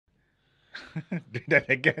Do that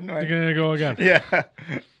again, You're right? going to go again. Yeah.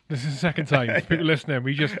 This is the second time. For people listening,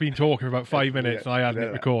 we've just been talking for about 5 minutes and I hadn't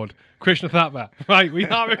hit record. Krishna Thapa. Right, we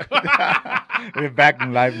are recording. We're back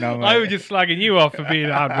in live now, I mate. was just slagging you off for being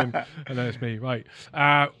an admin. And then it's me. Right.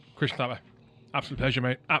 Krishna Thapa. Absolute pleasure,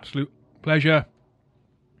 mate. Absolute pleasure.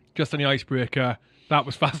 Just on the icebreaker. That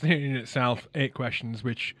was fascinating in itself. 8 questions,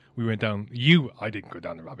 which we went down. I didn't go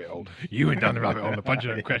down the rabbit hole. You went down the rabbit hole. A bunch of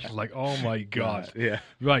them questions like, oh my God. Yeah.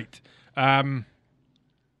 Right.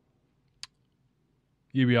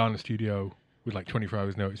 You be on the studio with like 24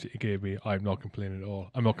 hours notice that you gave me. I'm not complaining at all.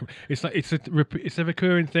 I'm not. It's like it's a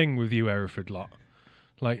recurring thing with you, Hereford lot.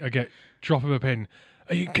 Like I get drop of a pin.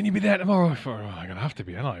 Can you be there tomorrow? I'm gonna have to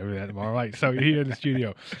be. I'll be there tomorrow, right? So you're here in the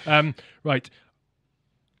studio, right?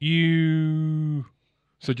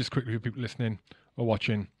 So just quickly for people listening or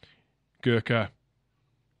watching, Gurkha,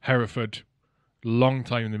 Hereford, long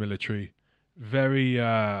time in the military, very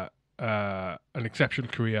an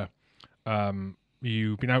exceptional career.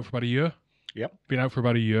 You've been out for about a year. Yep. Been out for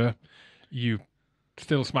about a year. You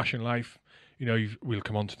still smashing life. You know, we'll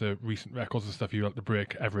come on to the recent records and stuff. You got the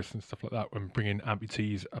break Everest and stuff like that. And bringing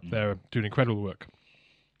amputees up there, doing incredible work.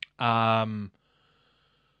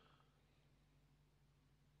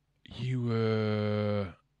 You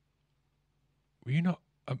were you not?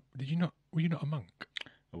 Were you not a monk?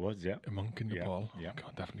 I was, yeah. A monk in Nepal. Yeah. Oh,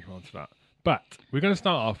 God, definitely go on to that. But we're going to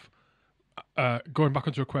start off. Going back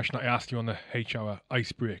onto a question that I asked you on the H-hour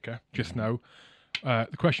icebreaker just now. The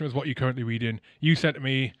question was what you're currently reading. You said to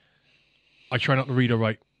me, I try not to read or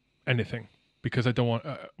write anything because I don't want...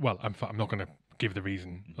 I'm not going to give the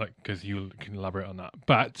reason because you can elaborate on that.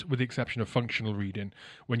 But with the exception of functional reading,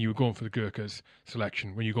 when you were going for the Gurkhas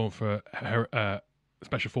selection, when you're going for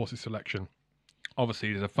Special Forces selection,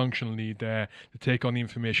 obviously, there's a functional need there to take on the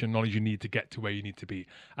information and knowledge you need to get to where you need to be.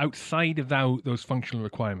 Outside of those functional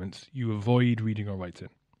requirements, you avoid reading or writing.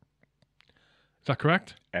 Is that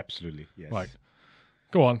correct? Absolutely, yes. Right.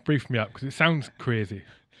 Go on, brief me up, because it sounds crazy.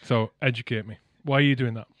 So, educate me. Why are you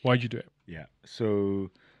doing that? Why did you do it? Yeah.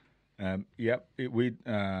 So,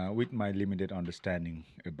 with my limited understanding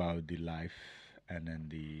about the life and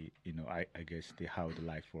then I guess how the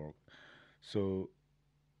life works. So,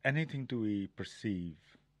 anything we perceive,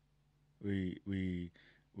 we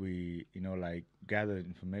gather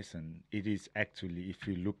information. It is actually, if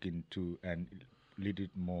you look into and little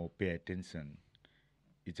more pay attention,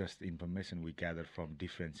 it's just information we gather from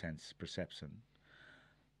different sense perception.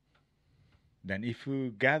 Then if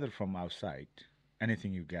you gather from outside,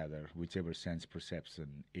 anything you gather, whichever sense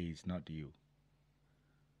perception is not you,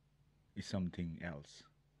 is something else.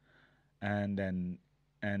 And then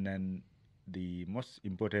the most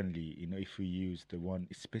importantly, if we use the one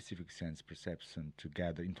specific sense perception to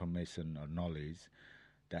gather information or knowledge,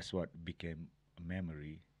 that's what became a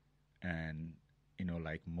memory. And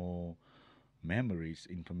more memories,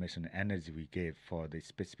 information, energy we gave for the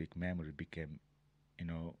specific memory became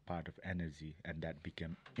part of energy, and that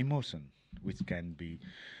became emotion, which can be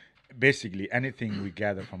basically anything we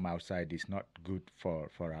gather from outside is not good for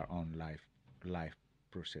our own life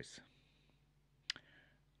process.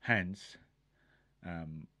 Hence,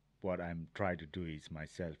 what I'm trying to do is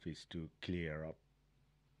to clear up,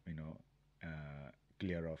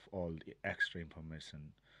 clear off all the extra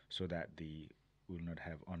information so that the will not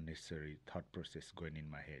have unnecessary thought process going in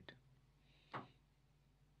my head.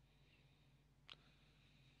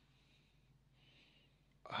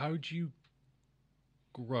 How do you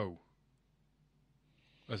grow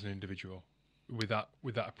as an individual with that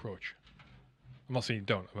approach? I'm not saying you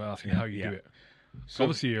don't. I'm asking how you do it. So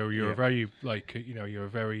obviously, you're a very you're a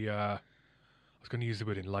very. I was going to use the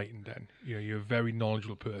word enlightened. Then you're a very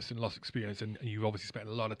knowledgeable person, lots of experience, and you've obviously spent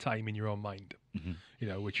a lot of time in your own mind.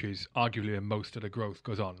 Which is arguably where most of the growth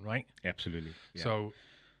goes on, right? Absolutely. Yeah. So,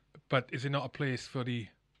 but is it not a place for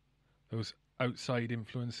those outside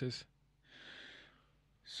influences?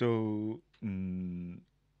 So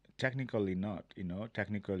technically not,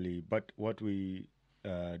 technically, but what we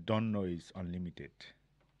don't know is unlimited,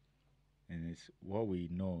 and it's what we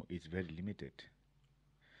know is very limited.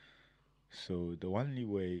 So the only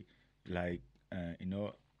way,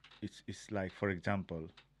 it's like, for example,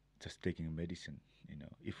 just taking medicine.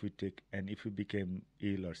 If we became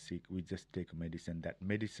ill or sick, we just take medicine. That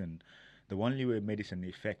medicine, the only way medicine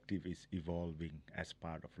effective is evolving as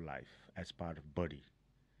part of life, as part of body.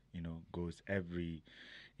 Goes every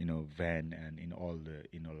vein and in all the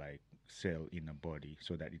cell in a body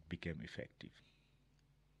so that it became effective.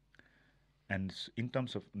 And in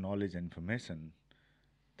terms of knowledge and information,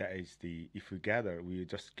 that is if we are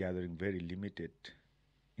just gathering very limited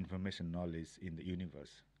information knowledge in the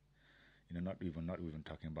universe. not even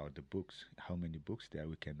talking about the books. How many books there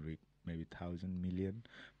we can read? Maybe 1,000 million,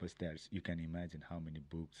 but there's you can imagine how many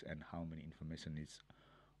books and how many information is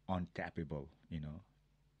untappable. You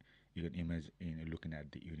can imagine looking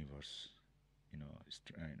at the universe,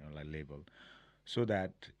 like label, so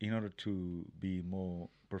that in order to be more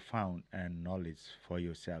profound and knowledge for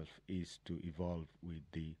yourself is to evolve with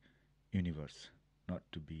the universe, not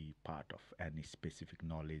to be part of any specific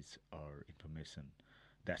knowledge or information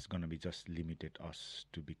that's going to be just limited us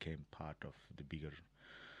to become part of the bigger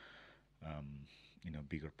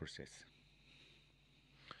process.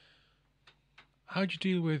 How do you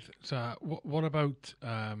deal with so? What about?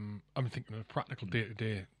 I'm thinking on a practical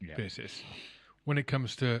day-to-day Yeah. basis. When it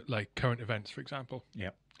comes to like current events, for example,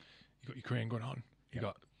 Yep. you got Ukraine going on, you Yep.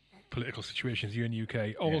 got political situations here in the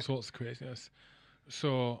UK, all Yeah. sorts of craziness.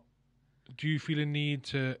 So, do you feel a need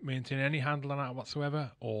to maintain any handle on that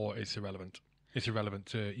whatsoever, or it's irrelevant? It's irrelevant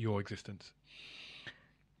to your existence.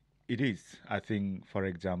 It is. I think, for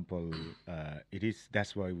example, it is.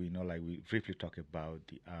 That's why we briefly talk about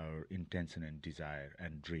our intention and desire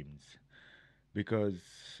and dreams,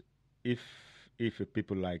 because if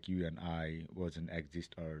people like you and I wasn't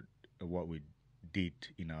exist, or what we did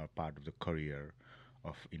in our part of the career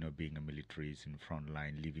of being a militaries in front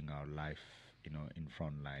line, living our life in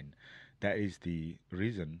front line, that is the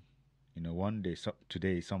reason. One day,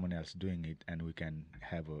 today, someone else doing it, and we can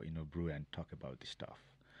have a brew and talk about this stuff.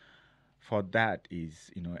 For that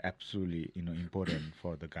is absolutely important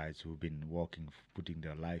for the guys who've been working, putting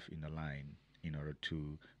their life in the line in order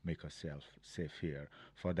to make ourselves safe here.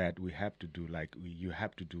 For that, we have to do you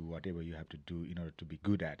have to do whatever you have to do in order to be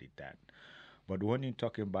good at it. That, but when you're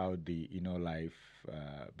talking about the life,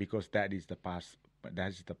 because that is the past,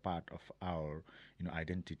 that's the part of our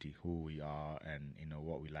identity, who we are, and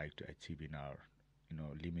what we like to achieve in our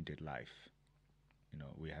limited life.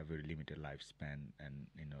 We have very limited lifespan, and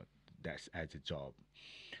that's as a job.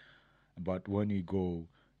 But when you go,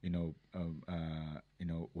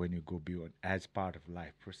 when you go beyond as part of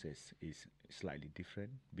life process is slightly different,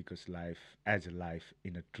 because life as a life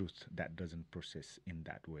in a truth that doesn't process in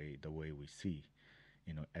that way, the way we see,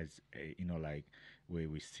 as a, like way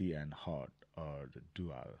we see and heart or the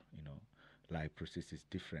dual, life process is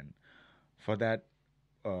different. For that,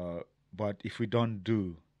 but if we don't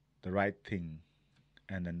do the right thing,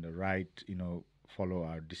 and then the right, follow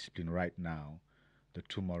our discipline right now, the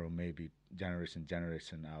tomorrow maybe generation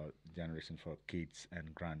our generation for kids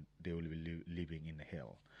and grand, they will be living in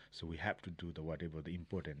hell. So we have to do the whatever the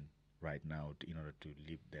important right now in order to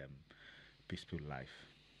live them peaceful life.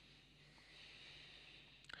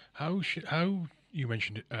 How you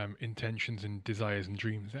mentioned intentions and desires and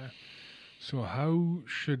dreams there. So how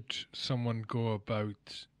should someone go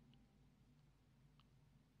about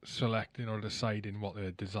selecting or deciding what their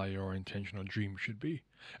desire or intention or dream should be,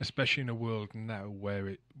 especially in a world now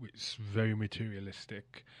where it's very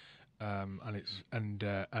materialistic, and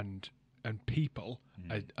people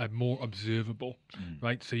are more observable,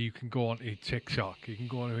 right? So you can go on to TikTok, you can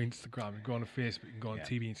go on to Instagram, you can go on to Facebook, you can go on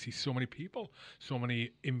TV and see so many people, so many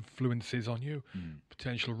influences on you,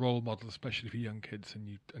 potential role models, especially for young kids,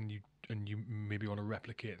 and you maybe want to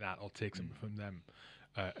replicate that or take something from them.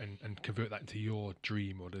 And convert that into your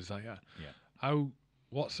dream or desire. Yeah.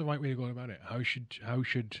 What's the right way to go about it? How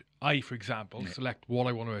should I, for example, select what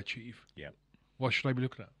I want to achieve? Yeah. What should I be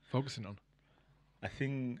looking at, focusing on? I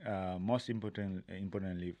think most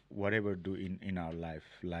importantly, whatever do in our life,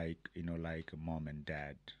 like like mom and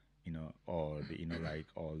dad, or the like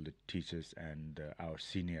all the teachers and our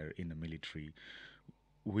senior in the military,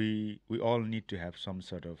 we all need to have some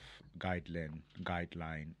sort of guideline,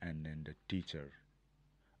 and then the teacher.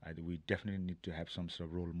 We definitely need to have some sort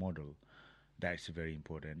of role model. That's very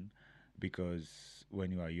important, because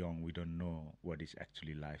when you are young, we don't know what is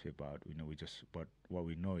actually life about. We just, but what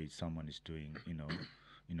we know is someone is doing,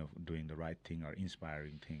 doing the right thing or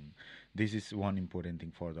inspiring thing. This is one important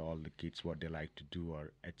thing for all the kids, what they like to do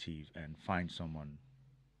or achieve, and find someone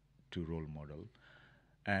to role model.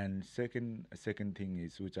 And second thing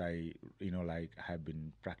is, which I like have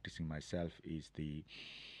been practicing myself, is the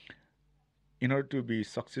in order to be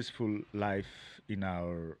successful life in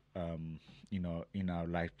our in our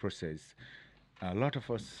life process, a lot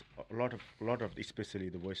of us, a lot of especially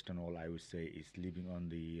the western world, I would say, is living on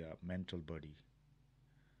the mental body.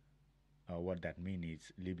 What that means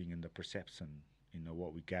is living in the perception,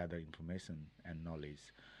 what we gather information and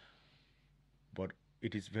knowledge. But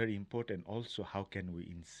it is very important also, how can we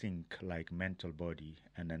in sync like mental body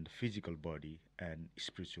and then the physical body and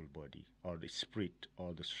spiritual body, or the spirit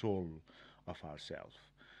or the soul of ourselves.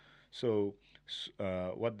 So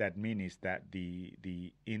What that means is that the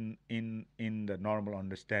in the normal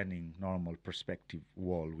understanding, normal perspective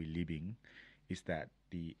world we living, is that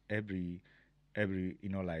the every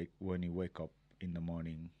like when you wake up in the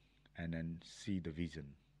morning and then see the vision,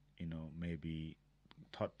 maybe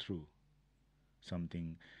thought through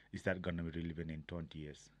something, is that gonna be relevant in 20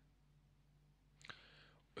 years?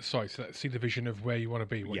 Sorry, so see the vision of where you want to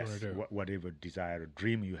be, what you want Yes, to do. whatever desire or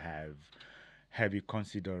dream you have you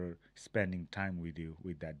considered spending time with you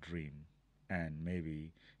with that dream, and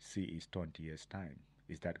maybe see is 20 years time,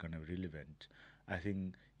 is that going to be relevant? I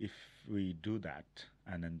think if we do that,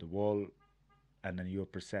 and then the world, and then your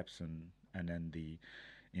perception, and then the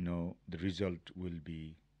result will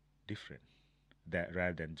be different, that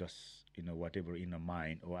rather than just whatever in a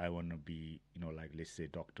mind, or I want to be like let's say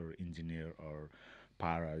doctor, engineer, or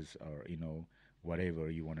paras, or whatever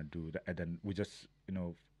you want to do, and then we just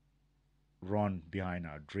run behind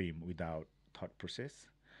our dream without thought process.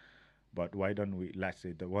 But why don't we, let's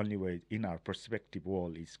say the only way in our perspective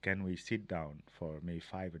world is, can we sit down for maybe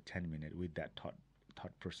 5 or 10 minutes with that thought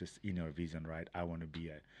process in your vision, right? I want to be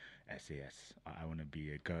a SAS, I want to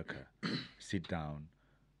be a Gurkha. Sit down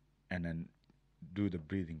and then do the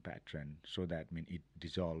breathing pattern, so that it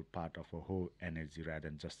dissolve part of a whole energy rather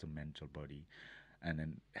than just a mental body, and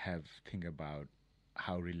then have think about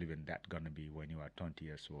how relevant that gonna be when you are 20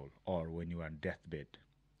 years old, or when you are on deathbed.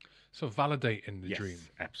 So validating the Yes, dream.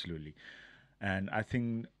 absolutely. And I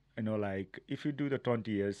think like if you do the 20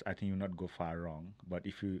 years, I think you'll not go far wrong. But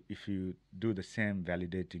if you do the same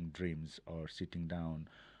validating dreams, or sitting down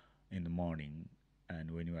in the morning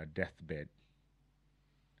and when you are deathbed,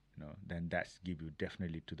 then that's give you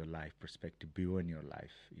definitely to the life perspective beyond your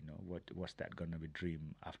life. What's that gonna be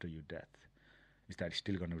dream after your death? Is that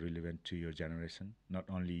still going to be relevant to your generation? Not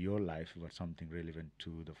only your life, but something relevant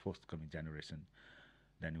to the forthcoming generation.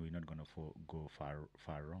 Then we're not going to go far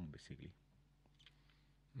wrong, basically.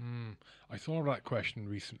 I thought of that question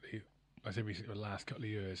recently. I say recently, the last couple of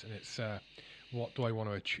years, and it's what do I want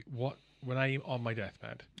to achieve? When I'm on my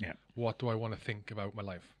deathbed? Yeah, What do I want to think about my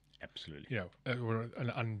life? absolutely.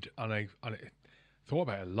 And I thought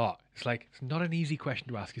about it a lot. It's like, it's not an easy question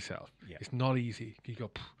to ask yourself. Yeah. It's not easy. You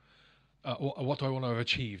go, what do I want to have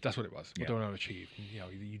achieved? That's what it was. What do I want to have achieved? And,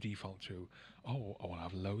 you default to, I want to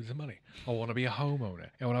have loads of money. I want to be a homeowner.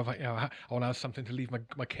 I want to have something to leave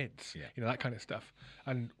my kids. Yeah. That kind of stuff.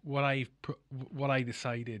 And what I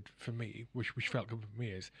decided for me, which felt good for me,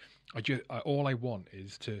 is all I want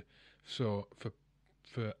is to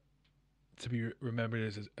be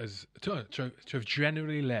remembered as to have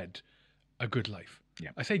generally led a good life. Yeah.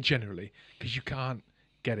 I say generally because you can't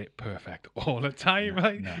get it perfect all the time,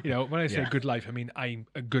 right? No. When I say Yeah. good life, I mean I'm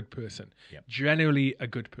a good person, Yep. generally a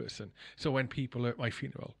good person. So when people are at my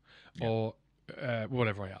funeral, Yep. or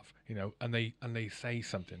whatever I have, and they say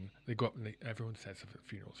something, they go up and everyone says stuff at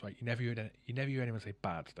funerals, right? You never hear anyone say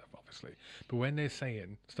bad stuff, obviously, but when they're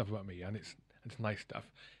saying stuff about me and it's nice stuff,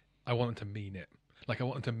 I want them to mean it. Like, I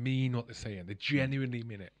want them to mean what they're saying. They genuinely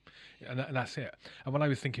mean it, and that's it. And when I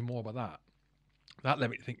was thinking more about that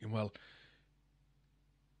led me to thinking, well,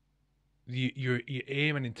 your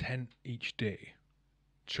aim and intent each day,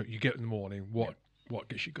 so you get in the morning, what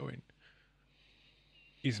gets you going,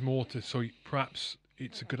 is more to, so perhaps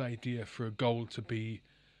it's a good idea for a goal to be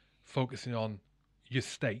focusing on your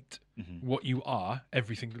state, what you are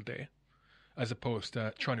every single day, as opposed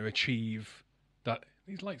to trying to achieve that.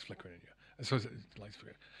 These lights flickering in you. Lights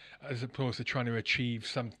flickering, as opposed to trying to achieve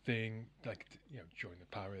something like join the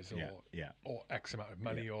paras, or X amount of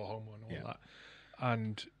money, or home, and all that.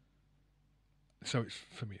 And so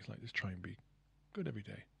for me, it's like, just try and be good every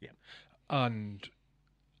day. Yeah. And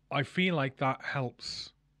I feel like that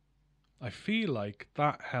helps.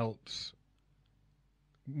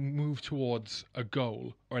 Move towards a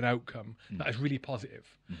goal or an outcome that is really positive.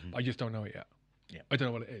 I just don't know it yet. Yeah. I don't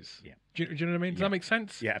know what it is. Yeah. Do you know what I mean? Does that make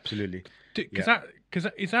sense? Yeah, absolutely. Because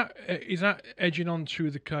is that edging on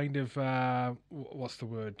to the kind of what's the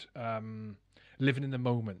word? Living in the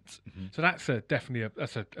moment. So that's definitely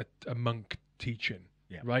a monk teaching,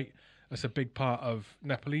 right? That's a big part of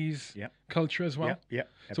Nepalese culture as well. Yeah.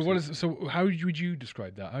 So how would you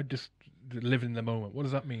describe that? How just living in the moment? What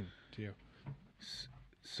does that mean to you?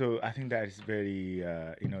 So I think that is very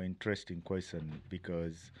interesting question,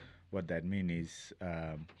 because what that means is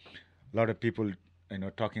a lot of people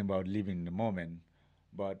talking about living in the moment,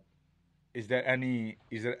 but is there any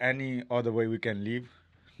other way we can live,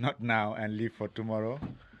 not now, and live for tomorrow?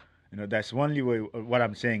 That's only way. What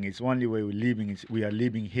I'm saying is, only way we're living is we are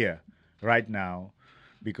living here, right now,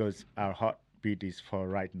 because our heartbeat is for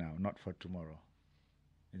right now, not for tomorrow.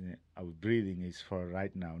 isn't it? Our breathing is for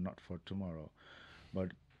right now, not for tomorrow.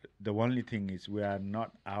 But the only thing is we are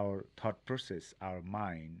not our thought process, our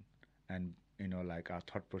mind, and like our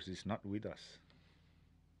thought process is not with us.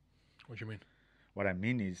 What do you mean? What I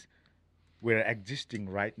mean is we're existing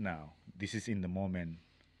right now. This is in the moment.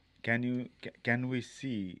 Can we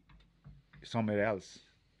see somewhere else,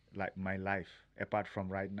 like my life, apart from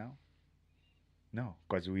right now? No,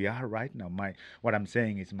 because we are right now. My What I'm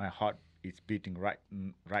saying is my heart is beating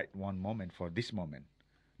right one moment for this moment,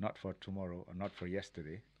 not for tomorrow or not for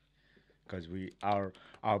yesterday. Because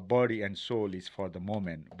our body and soul is for the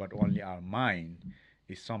moment, but only our mind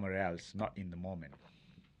is somewhere else, not in the moment.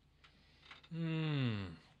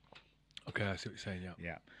 Hmm. Okay, I see what you're saying. Yeah.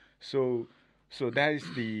 Yeah. So that is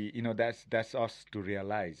the that's us to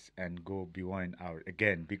realize and go beyond our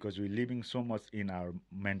again, because we're living so much in our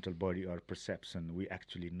mental body or perception. We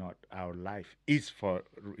actually not our life is for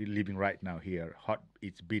living right now here. Heart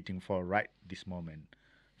it's beating for right this moment,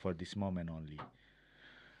 for this moment only.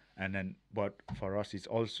 And then but for us it's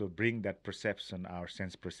also bring that perception, our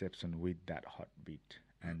sense perception, with that heartbeat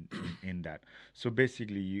and in that. So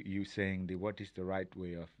basically you saying the what is the right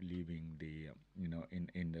way of living the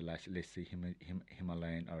in the last, let's say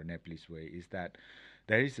Himalayan or Nepalese way, is that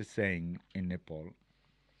there is a saying in Nepal.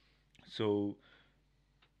 So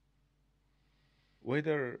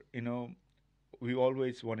whether we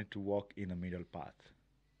always wanted to walk in a middle path.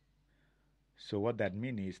 So what that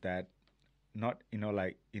means is that not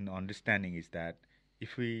like in understanding is that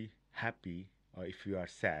if we happy or if you are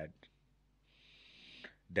sad,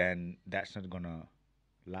 then that's not gonna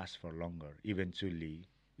last for longer. Eventually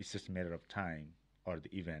it's just a matter of time, or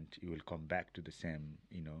the event you will come back to the same.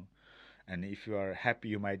 And if you are happy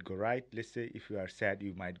you might go right, let's say. If you are sad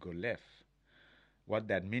you might go left. What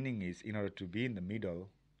that meaning is, in order to be in the middle,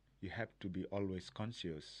 you have to be always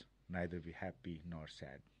conscious, neither be happy nor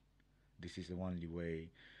sad. This is the only way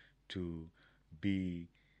to be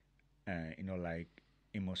like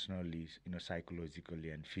emotionally, psychologically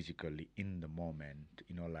and physically in the moment.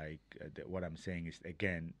 What I'm saying is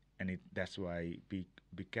again, and that's why be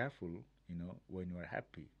careful, when you are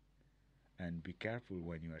happy, and be careful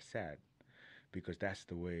when you are sad, because that's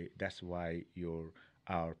why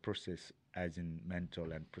our process as in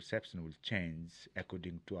mental and perception will change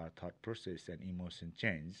according to our thought process, and emotion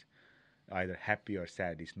change. Either happy or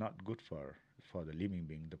sad is not good for the living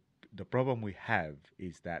being. The problem we have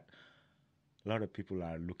is that a lot of people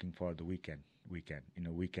are looking for the weekend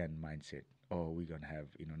mindset. Oh, we're gonna have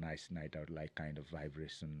nice night out, like kind of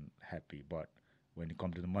vibration, happy. But when you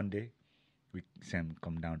come to the Monday, we same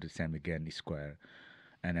come down to the same again, square.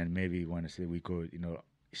 And then maybe want to say we go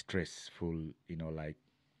stressful, like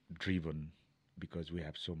driven, because we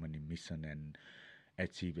have so many mission and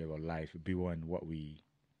achieve our life beyond what we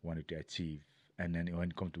wanted to achieve. And then when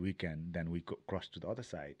it comes to weekend, then we cross to the other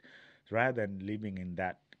side. So rather than living in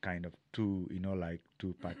that kind of two, like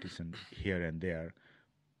two partition here and there,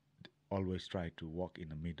 always try to walk in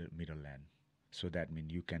the middle land. So that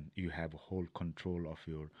means you have a whole control of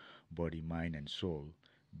your body, mind, and soul,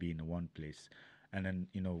 be in one place. And then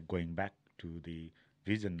going back to the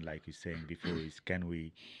vision, like you're saying before, is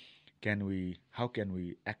how can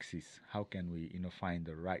we access, how can we find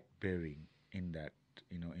the right bearing in that,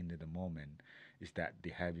 in the moment, is that the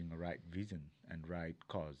having a right vision and right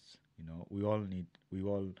cause. We all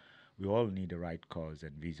need a right cause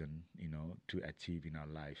and vision, to achieve in our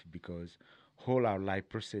life, because whole our life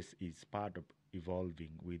process is part of evolving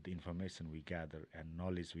with the information we gather and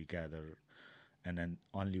knowledge we gather. And then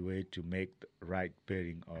only way to make the right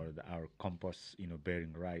bearing, or our compass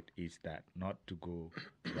bearing right, is that not to go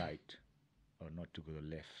right or not to go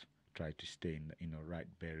left. Try to stay in the right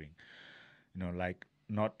bearing, like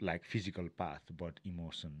not like physical path, but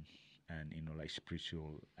emotion and like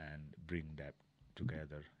spiritual, and bring that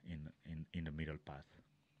together in the middle path.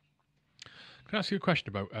 Can I ask you a question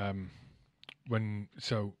about when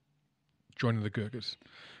joining the Gurkhas?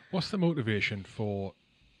 What's the motivation for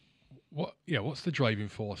what's the driving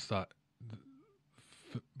force that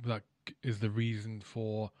is the reason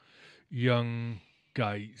for young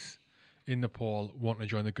guys in Nepal wanting to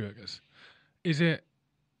join the Gurkhas? Is it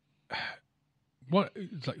what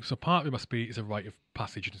it's like? So part of it must be it's a rite of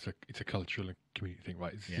passage, and it's a cultural and community thing,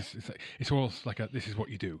 right? It's almost like this is what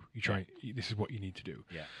you do. You try. This is what you need to do.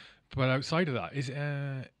 Yeah. But outside of that, is it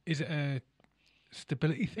a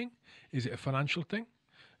stability thing? Is it a financial thing?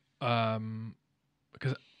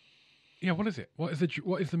 Because what is it?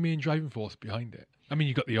 What is the main driving force behind it? I mean,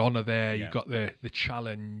 you got the honor there, you got the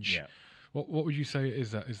challenge. Yeah. What would you say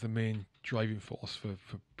is the main driving force for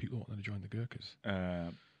people wanting to join the Gurkhas?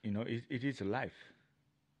 It is a life.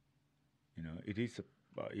 It is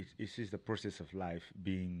it is the process of life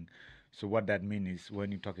being. So what that means is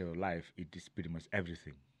when you talk about life, it is pretty much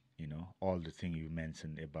everything. All the thing you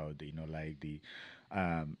mentioned about the, like the,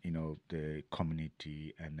 the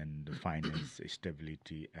community, and then the finance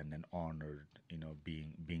stability, and then honored,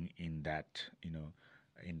 being in that,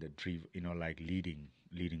 in the drive, like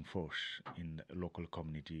leading force in the local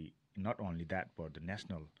community. Not only that, but the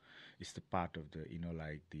national is the part of the,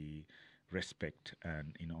 like the respect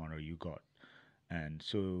and honor you got. And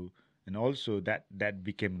so, and also that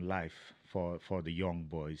became life for the young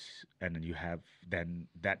boys. And then you have, then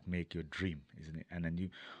that make your dream, isn't it? And then you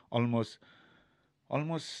almost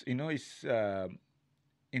almost, it's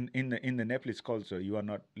in the Nepalese culture, you are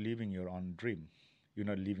not living your own dream, you're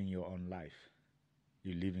not living your own life,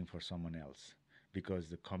 you're living for someone else, because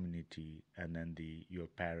the community and then the your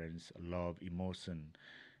parents love, emotion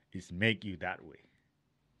is make you that way.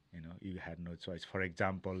 You had no choice. For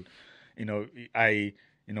example, I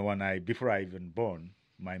when I before I even born,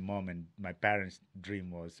 my mom and my parents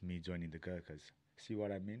dream was me joining the Gurkhas. See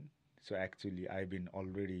what I mean? So actually I've been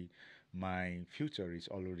already, my future is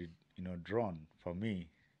already drawn for me,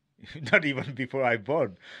 not even before I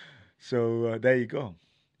born. So there you go.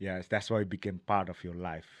 Yes, that's why it became part of your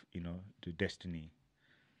life, the destiny.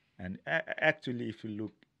 And actually, if you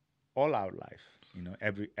look all our life,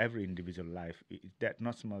 every individual life, that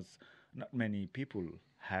not so much, not many people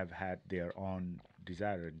have had their own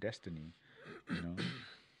desire and destiny. You know,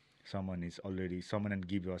 someone and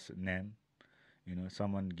give us a name.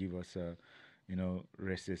 Someone give us a,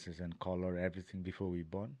 races and color, everything before we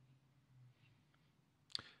born.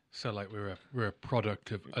 So like we're a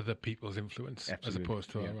product of other people's influence as Absolutely. opposed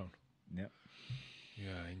to Yeah. our own. Yeah.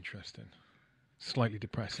 Yeah, interesting. Slightly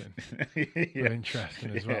depressing, Yeah. but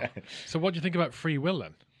interesting as well. Yeah. So what do you think about free will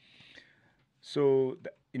then? So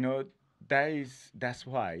that's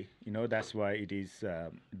why, that's why it is,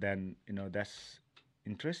 then that's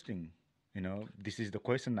interesting. This is the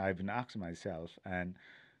question I've been asking myself. And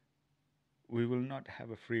we will not have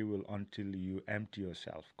a free will until you empty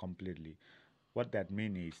yourself completely. What that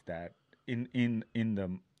means is that in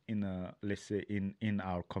let's say in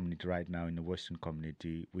our community right now, in the Western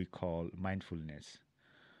community, we call mindfulness.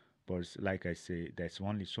 But like I say, there's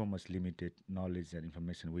only so much limited knowledge and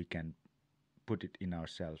information we can put it in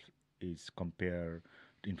ourselves. Is compare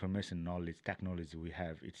the information, knowledge, technology we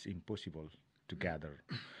have, it's impossible to gather.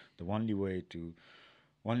 The only way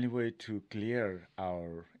to clear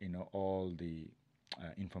our, all the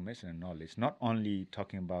information and knowledge, not only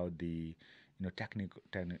talking about the,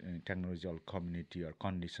 technological community or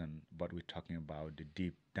condition, but we're talking about the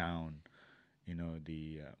deep down,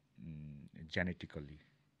 the genetically,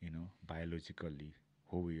 biologically,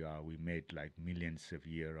 who we are. We made like millions of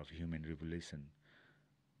years of human revolution.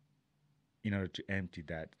 In order to empty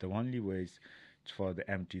that, the only ways for the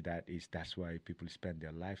empty that is, that's why people spend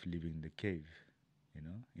their life living in the cave,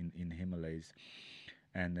 in Himalayas.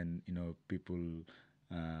 And then, people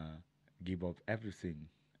uh, give up everything,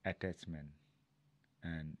 attachment.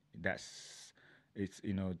 And that's, it's,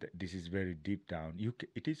 this is very deep down.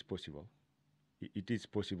 It is possible. It is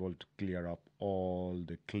possible to clear up all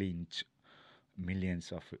the clinch,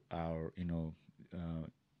 millions of our, uh,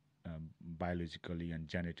 biologically and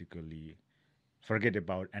genetically. Forget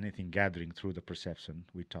about anything gathering through the perception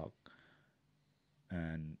we talk,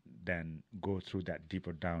 and then go through that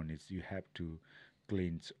deeper down. Is you have to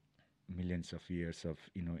cleanse millions of years of,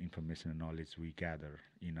 information and knowledge we gather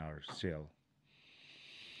in our cell.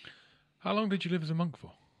 How long did you live as a monk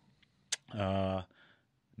for? uh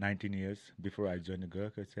 19 years before I joined the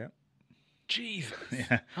Gurkhas. Yeah. Jesus.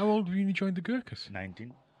 Yeah. How old were you when you joined the Gurkhas?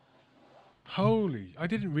 19. Holy, I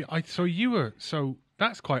didn't. So you were. So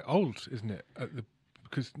that's quite old, isn't it?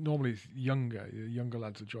 Because normally it's younger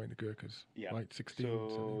lads that join the Gurkhas. Yeah. Right, 16.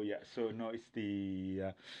 So yeah, so no, it's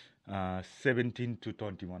the 17 to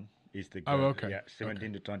 21 is the Oh, Gurkha. okay. Yeah, 17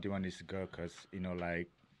 Okay. to 21 is Gurkhas, like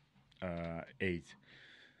age.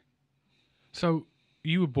 So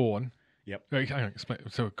you were born. Yep. Right, hang on, explain.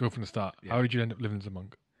 So go from the start. Yeah. How did you end up living as a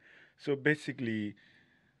monk? So basically,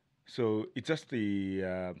 so it's just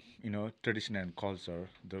the tradition and culture.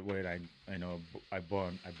 The way I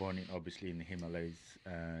born in, obviously, in the Himalayas.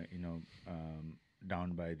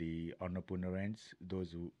 Down by the Annapurna Range.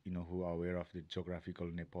 Those who are aware of the geographical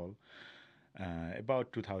Nepal,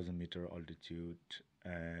 about 2,000-meter altitude.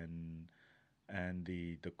 And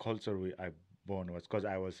the culture I born was, because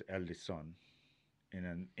I was eldest son.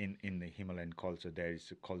 In the Himalayan culture, there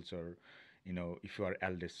is a culture. If you are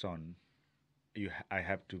eldest son, I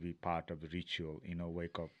have to be part of the ritual.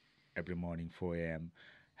 Wake up every morning 4 a.m.,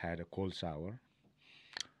 had a cold shower,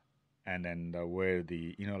 and then wear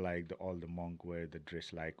the like all the monk wear the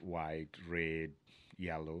dress like white, red,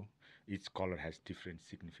 yellow. Each color has different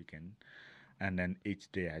significance, and then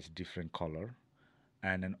each day has different color,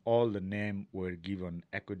 and then all the name were given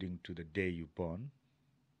according to the day you born,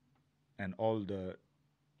 and all the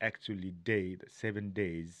actually day the 7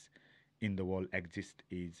 days in the world exist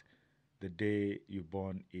is the day you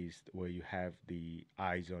born is where you have the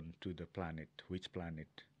eyes on to the planet, which planet.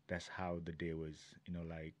 That's how the day was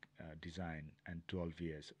like designed, and 12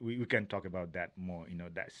 years we can talk about that more,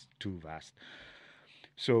 that's too vast.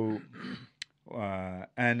 So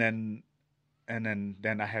and then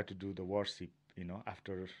I had to do the worship,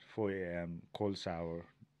 after 4 a.m. cold shower,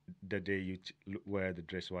 the day you wear the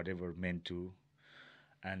dress whatever meant to,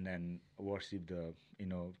 and then worship the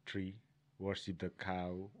tree, worship the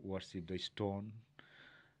cow, worship the stone,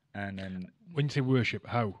 and then When you say worship,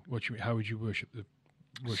 how? What you how would you worship the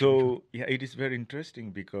worship? so yeah, it is very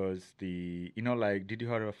interesting because the like did you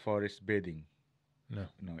hear of forest bathing? No.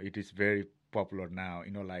 It is very popular now.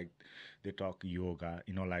 Like they talk yoga.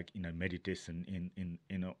 Like meditation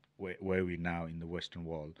in where we now in the Western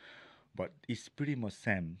world, but it's pretty much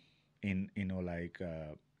same in like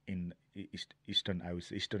in Eastern, I would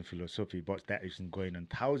say Eastern philosophy, but that isn't going on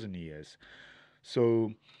 1,000 years.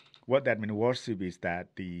 So what that means worship is that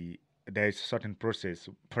there is a certain process.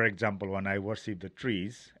 For example, when I worship the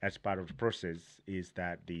trees, as part of the process is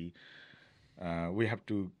that the we have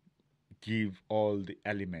to give all the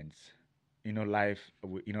elements, life,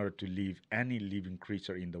 in order to live any living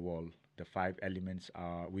creature in the world. The five elements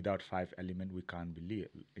are, without five elements we can't believe,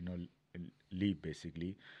 live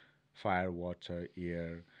basically: fire, water,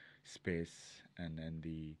 air, space, and then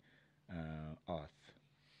the earth.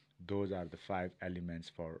 Those are the five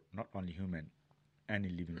elements for not only human, any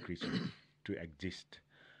living creature to exist.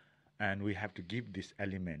 And we have to give this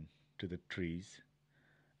element to the trees,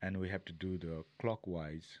 and we have to do the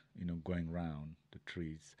clockwise, going round the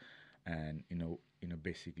trees, and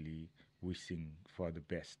basically wishing for the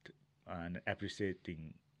best and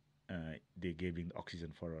appreciating they giving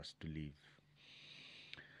oxygen for us to live.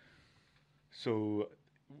 So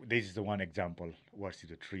this is the one example: worship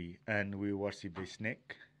the tree, and we worship the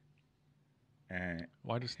snake.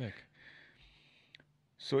 Why the snake?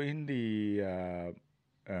 So in the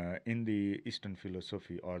Eastern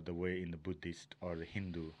philosophy, or the way in the Buddhist or the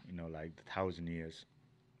Hindu, like the 1,000 years,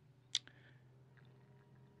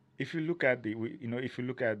 if you look at the if you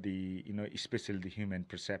look at the especially the human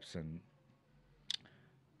perception,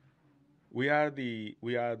 we are the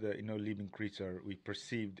living creature. We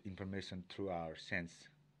perceive information through our sense,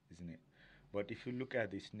 isn't it? But if you look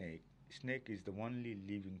at the snake is the only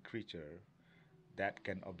living creature that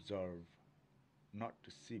can observe, not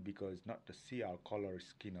to see, because not to see our color,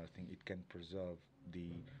 skin, or thing. It can preserve the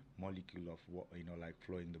molecule of like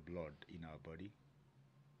flowing the blood in our body.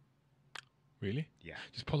 Really? Yeah,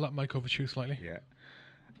 Just pull that mic over to you slightly. yeah,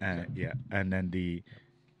 yeah,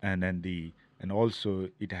 and also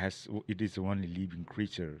it is the only living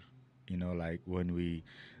creature, like when we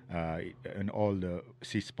and all the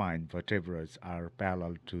sea spine vertebrates are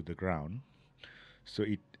parallel to the ground, so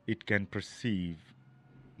it can perceive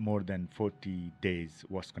more than 40 days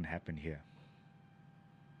what's going to happen here.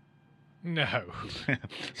 No.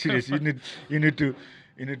 Serious, you need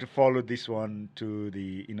to follow this one to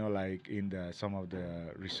the like in the some of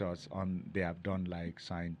the research on they have done, like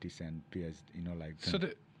scientists and peers, like So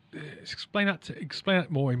explain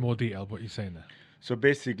that more in more detail. What you're saying there. so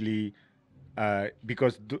basically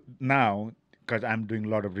because now, because I'm doing a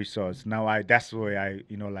lot of research now, I that's why I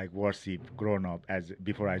like worship grown up as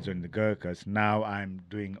before I joined the Gurkhas. Now I'm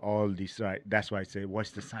doing all this, right? That's why I say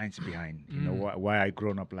what's the science behind why I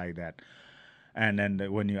grown up like that. And then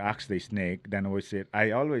when you ask the snake, then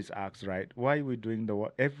I always ask, right, why we doing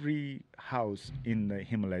every house in the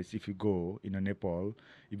Himalayas, if you go in Nepal,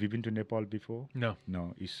 if you've been to Nepal before? No.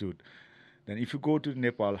 No, you should. Then if you go to the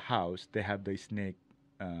Nepal house, they have the snake,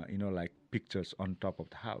 like pictures on top of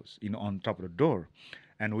the house, on top of the door.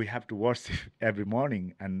 And we have to worship every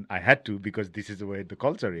morning. And I had to, because this is the way the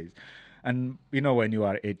culture is. And when you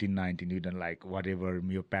are 18, 19, you don't like whatever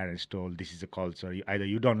your parents told. This is a culture. Either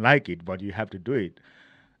you don't like it, but you have to do it.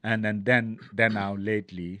 And then now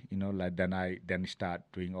lately, like then start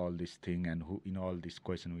doing all this thing, and who, all this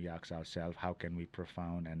question we ask ourselves, how can we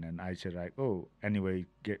profound? And then I said, like, oh, anyway,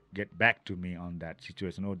 get back to me on that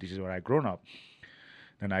situation. Oh, this is where I grown up.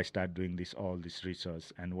 Then I start doing all this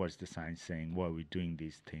research, and what's the science saying? Why are we doing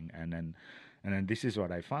this thing? And then this is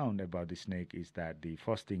what I found about the snake is that the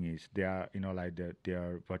first thing is they are, like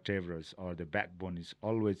their vertebrae or the backbone is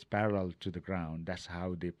always parallel to the ground. That's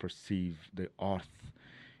how they perceive the earth,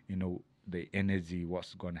 the energy,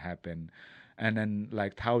 what's going to happen. And then,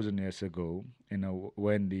 like 1,000 years ago,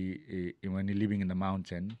 when you're living in the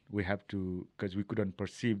mountain, we have to, because we couldn't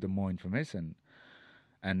perceive the more information,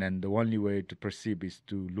 and then the only way to perceive is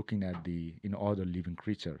to looking at the other living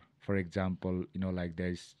creature. For example, like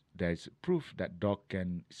there's proof that dog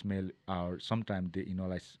can smell, or sometimes they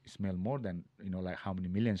like smell more than like how many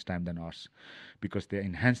millions times than us, because they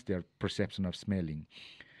enhance their perception of smelling.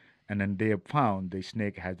 And then they have found the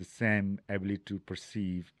snake has the same ability to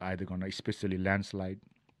perceive either gonna, especially landslide,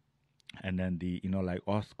 and then the like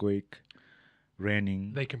earthquake,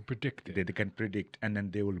 raining. They can predict it. They can predict, and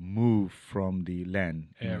then they will move from the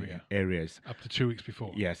land areas up to 2 weeks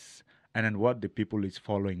before. Yes, and then what the people is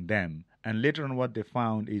following them, and later on what they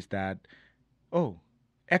found is that, oh,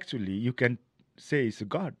 actually you can say it's a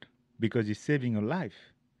god because he's saving your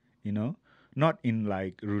life, not in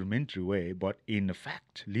like rudimentary way, but in a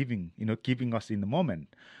fact, living, keeping us in the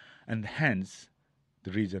moment, and hence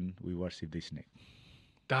the reason we worship the snake.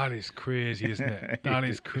 That is crazy, isn't it? That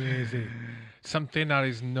is crazy. Something that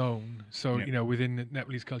is known. So, within the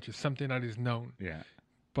Nepalese culture, something that is known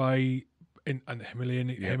by in the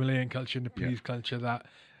Himalayan culture, Nepalese culture, that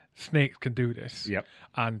snakes can do this. Yep.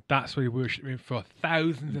 And that's why we worship him for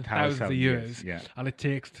thousands and thousands of years. Yeah. And it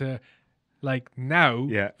takes to, like, now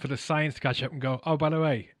for the science to catch up and go, oh, by the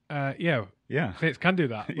way, snakes can do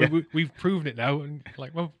that. Yeah. We've proven it now, and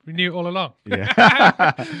like, well, we knew it all along.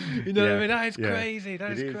 Yeah. You know what I mean? That is crazy.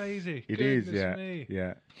 That is crazy. It Goodness is. Yeah. me.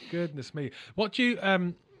 Yeah. Goodness me. What do you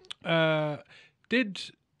did?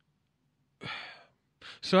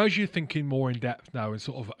 So as you're thinking more in depth now, and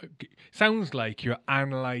sort of sounds like you're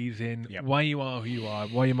analysing why you are who you are,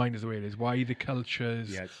 why your mind is the way it is, why the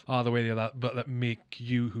cultures are the way they are, but that make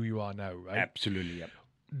you who you are now, right? Absolutely. Yep.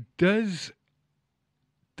 Does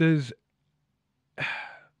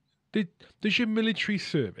your military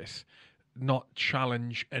service not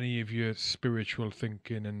challenge any of your spiritual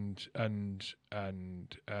thinking and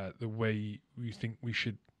the way you think we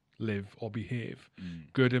should live or behave,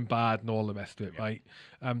 good and bad and all the rest of it, right?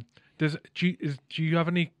 Do you have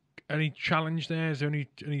any challenge there? Is there any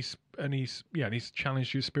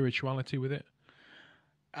challenge to your spirituality with it?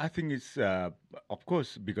 I think it's of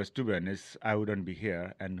course, because to be honest, I wouldn't be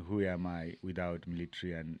here, and who am I without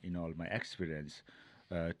military and all my experience.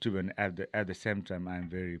 To be honest, at the same time, I'm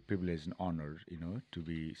very privileged and honored, to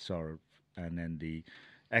be served. And then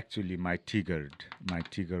actually my tiger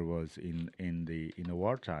was in the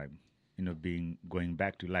wartime, being going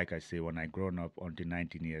back to, like I say, when I grown up until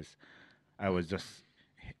 19 years,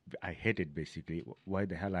 I hated basically. Why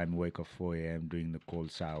the hell I'm wake up 4 a.m. doing the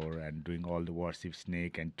cold shower and doing all the worship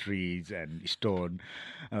snake and trees and stone,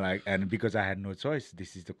 and because I had no choice,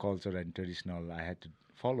 this is the culture and traditional I had to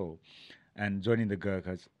follow. And joining the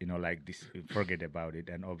Gurkhas, like this, forget about it,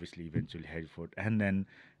 and obviously eventually Hereford, and then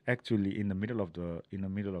actually in the middle of the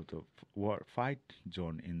war fight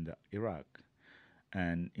zone in the Iraq,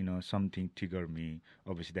 and something triggered me.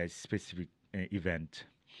 Obviously, there's specific event,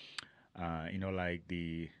 like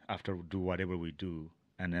the after do whatever we do,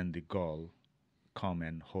 and then the girl come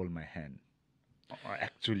and hold my hand, or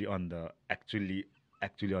actually on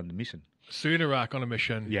the mission. So in Iraq on a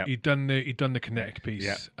mission, he'd done the kinetic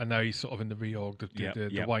piece, and now he's sort of in the reorg,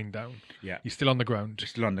 the wind down. Yeah, he's still on the ground.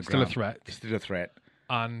 Still on the ground. Still a threat.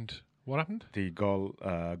 And what happened? The girl,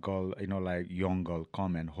 like young girl,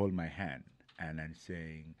 come and hold my hand, and then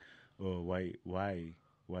saying, "Oh, why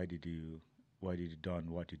did you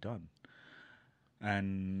done what you done?"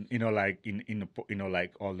 And like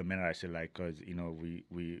like all the men, I said, like, because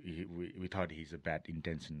we thought he's a bad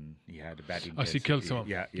intention. He had a bad intention. Oh, so he killed someone.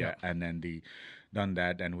 Yeah. And then done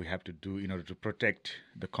that, and we have to do in order to protect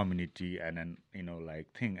the community, and then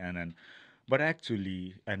like thing, and then, but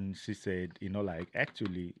actually, and she said, like,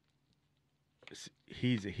 actually,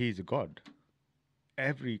 he's a god.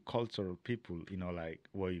 Every cultural people, like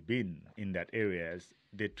where you've been in that areas,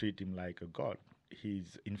 they treat him like a god.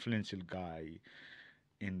 He's influential guy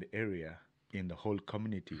in the area, in the whole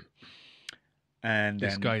community. And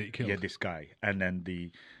this then, guy that killed. Yeah, this guy. And then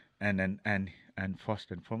and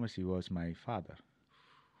first and foremost, he was my father.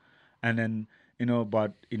 And then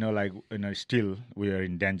but like still we are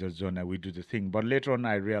in danger zone and we do the thing. But later on,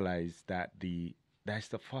 I realized that that's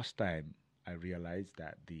the first time I realized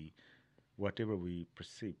that whatever we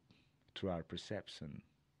perceive through our perception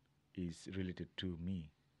is related to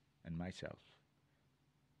me and myself.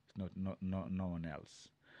 Not no one else.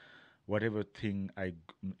 Whatever thing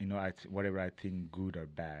whatever I think good or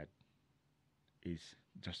bad is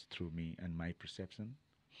just through me and my perception.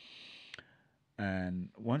 And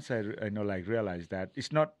once I like realized that,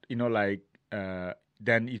 it's not like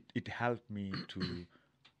then it helped me to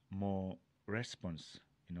more response,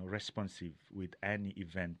 responsive with any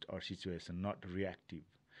event or situation, not reactive.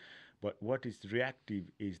 But what is reactive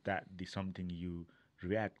is that the something you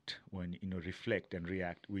react when, reflect and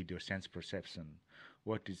react with your sense perception.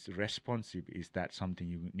 What is responsive is that something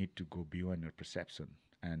you need to go beyond your perception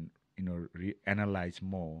and, analyze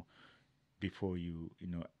more before you,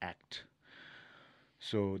 act.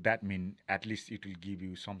 So that means at least it will give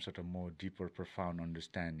you some sort of more deeper, profound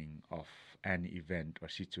understanding of any event or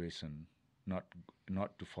situation, not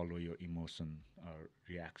not to follow your emotion or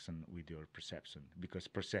reaction with your perception, because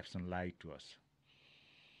perception lied to us.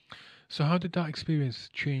 So how did that experience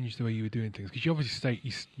change the way you were doing things? Because you obviously state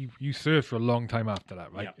you served for a long time after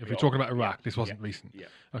that, right? Yeah, If we're talking about Iraq, yeah, this wasn't yeah, recent. yeah.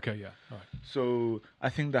 Okay, yeah, all right. So I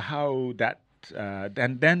think the how that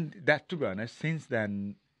then that, to be honest, since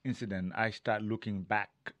then incident, I start looking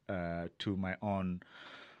back to my own,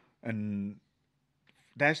 and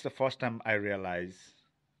that's the first time I realize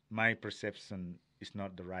my perception is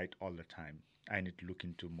not the right all the time. I need to look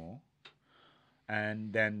into more,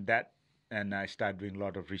 and then that, and I start doing a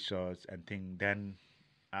lot of research and thing. Then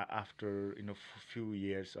after few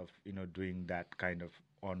years of doing that kind of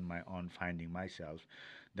on my own, finding myself,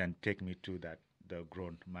 then take me to that the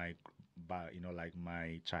grown my like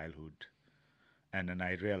my childhood, and then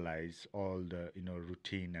I realize all the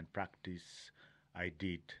routine and practice I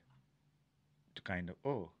did to kind of,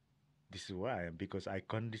 oh, this is where I am, because I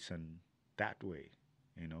conditioned that way.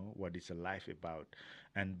 What is a life about,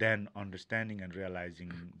 and then understanding and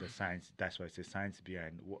realizing the science. That's why I say science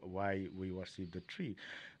behind why we worship the tree.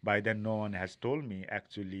 By then, no one has told me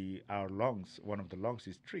actually our lungs. One of the lungs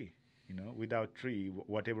is tree. Without tree,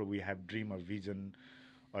 whatever we have dream or vision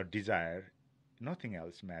or desire, nothing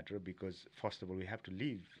else matter, because first of all we have to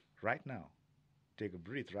live right now, take a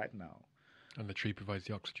breath right now. And the tree provides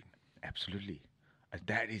the oxygen. Absolutely.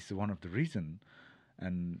 That is one of the reason,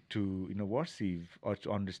 and to worship or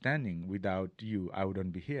to understanding. Without you, I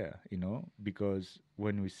wouldn't be here. Because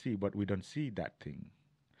when we see, but we don't see that thing.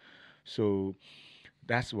 So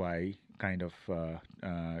that's why kind of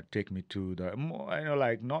take me to the more,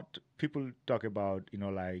 like, not people talk about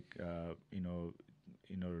like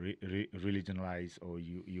religionalize, or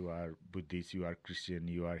you are Buddhist, you are Christian,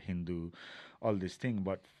 you are Hindu, all this thing.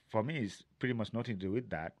 But for me, it's pretty much nothing to do with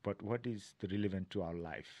that. But what is the relevant to our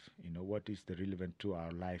life? What is the relevant to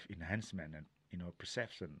our life enhancement and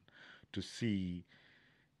perception, to see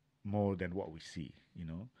more than what we see.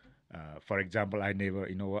 For example, I never,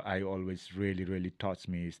 what I always really really taught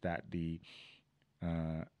me is that the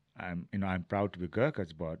I'm proud to be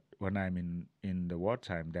Gurkhas, but when I'm in the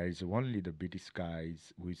wartime, there is only the British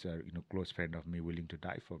guys who is a close friend of me, willing to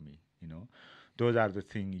die for me. Those are the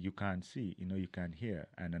things you can't see, you can't hear,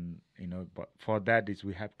 and then but for that is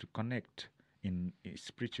we have to connect in a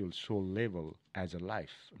spiritual soul level as a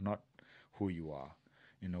life, not who you are,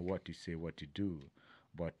 what you say, what you do,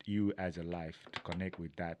 but you as a life to connect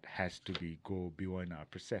with that has to be go beyond our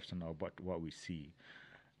perception of what we see.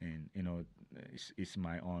 And it's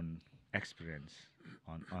my own experience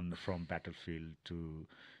on the from battlefield to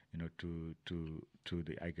to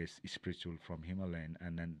the, I guess, spiritual from Himalayan.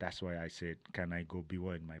 And then that's why I said, can I go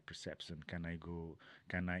beyond my perception? Can I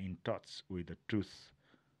in touch with the truth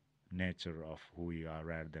nature of who we are,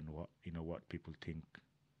 rather than what people think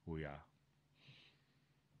we are.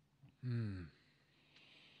 I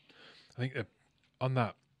think that on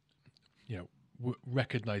that,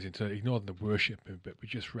 recognizing, to ignore the worship bit, but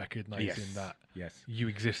just recognizing that Yes, you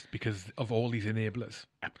exist because of all these enablers.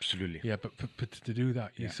 absolutely. Yeah, but to do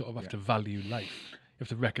that, you Yeah, sort of have yeah. to value life. You have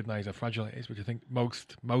to recognize how fragile it is, which I think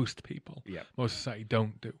most people, Yeah. most society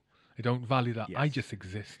don't do. They don't value that. I Yes. just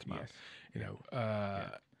exist, man. Yes.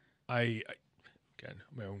 I again,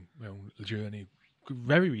 my own journey,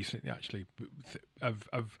 very recently actually.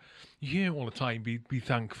 I've you hear all the time, be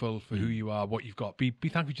thankful for who you are, what you've got. Be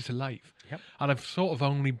thankful you're just alive. Yep. And I've sort of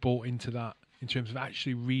only bought into that in terms of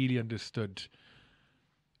actually really understood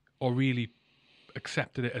or really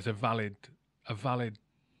accepted it as a valid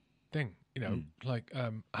thing. Like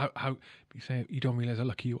how you say you don't realize how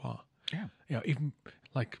lucky you are. Yeah. Even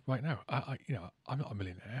like right now, I'm not a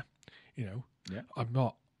millionaire. Yeah. I've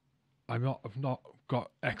not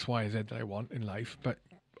got X, Y, Z that I want in life, but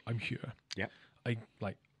I'm here. Yeah. I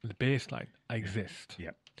like the baseline. I exist.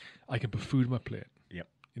 Yeah. I can put food on my plate. Yep.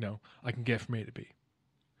 I can get from A to B.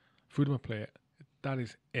 Food on my plate. That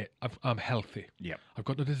is it. I'm healthy. Yep. I've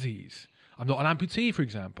got no disease. I'm not an amputee, for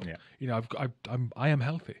example. Yeah. I am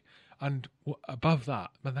healthy, and above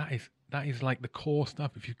that, man, that is like the core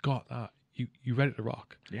stuff. If you've got that, you ready to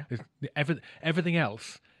rock. Yeah. Everything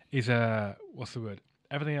else is a what's the word?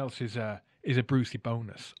 Everything else is a Brucey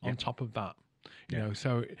bonus on top of that.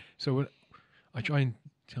 So I try and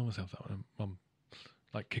tell myself that when I'm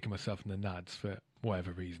like kicking myself in the nads for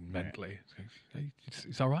whatever reason Yeah. mentally.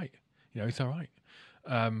 It's all right. It's all right.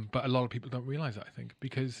 But a lot of people don't realize that, I think,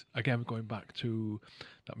 because again, we're going back to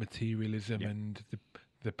that materialism Yeah. and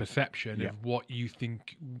the perception Yeah. of what you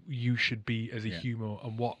think you should be as a Yeah. human,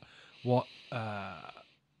 and what uh,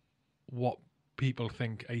 what people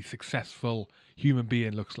think a successful human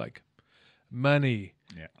being looks like. Money,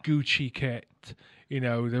 Yeah. Gucci kit, the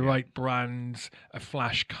Yeah. right brands, a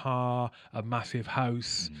flash car, a massive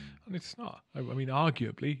house, Mm. and it's not. I mean,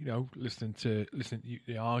 arguably,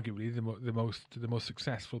 arguably the most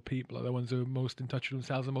successful people are the ones who are most in touch with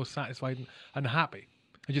themselves and most satisfied and happy,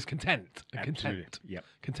 and just content and Absolutely. content, Yeah.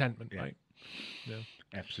 contentment, Yeah. right? Yeah.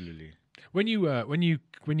 Absolutely. When we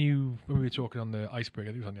were talking on the icebreaker,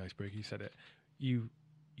 I think it was on the icebreaker, you said it. You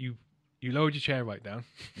you you lowered your chair right down.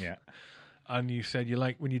 Yeah. And you said you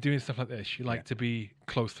like when you're doing stuff like this, you like Yeah. to be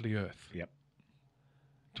close to the earth. Yep.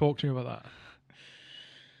 Talk to me about that.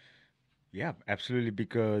 Yeah. Absolutely.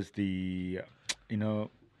 Because you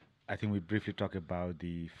know, I think we briefly talked about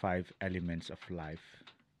the five elements of life.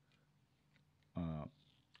 Uh,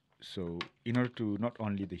 so, in order to not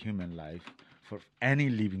only the human life, for any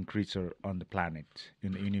living creature on the planet,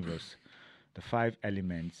 in the universe, the five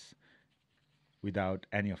elements, without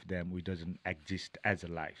any of them, we doesn't exist as a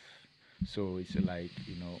life. So it's like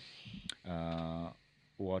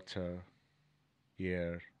water,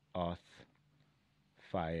 air, earth,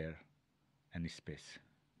 fire, and space.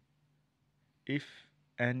 If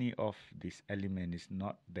any of this element is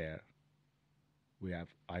not there, we have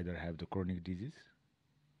either have the chronic disease,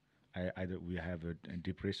 either we have a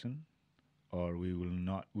depression, or we will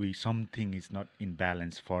not. We something is not in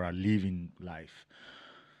balance for our living life.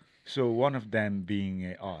 So one of them being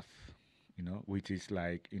a earth, which is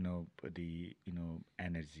like the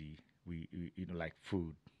energy we like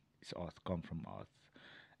food. It's earth come from earth,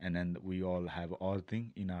 and then we all have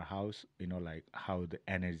earthing in our house. Like how the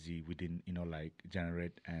energy within like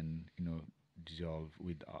generate and dissolve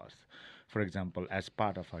with earth. For example, as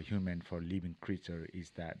part of our human for living creature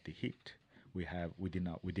is that the heat we have within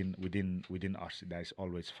us. There's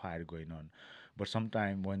always fire going on, but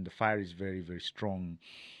sometimes when the fire is very very strong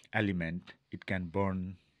element, it can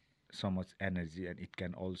burn so much energy and it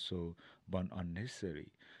can also burn unnecessary.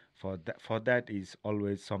 For that is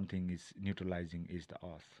always something is neutralizing is the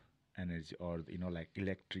earth energy, or like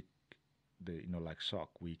electric, the like shock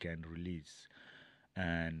we can release.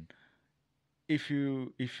 And if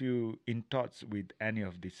you in touch with any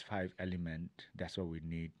of these five element, that's what we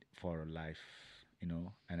need for life. And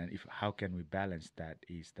then if how can we balance that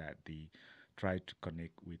is that the try to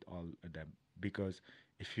connect with all of them, because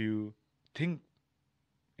if you think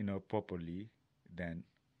properly, then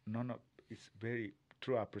none of it's very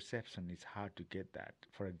through our perception it's hard to get that.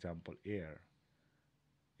 For example, air,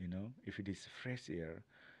 if it is fresh air,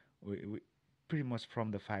 we pretty much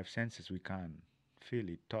from the five senses we can feel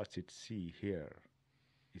it, touch it, see, hear.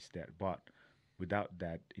 It's there, but without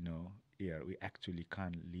that air we actually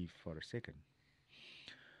can't live for a second.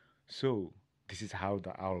 So this is how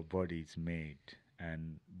our body is made.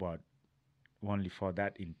 And but only for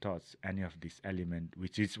that in thoughts any of this element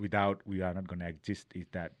which is without we are not going to exist is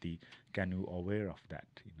that the can we aware of that,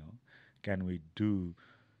 can we do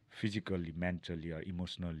physically, mentally, or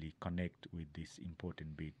emotionally connect with this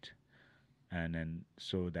important bit, and then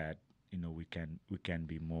so that we can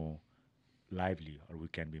be more lively, or we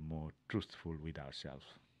can be more truthful with ourselves.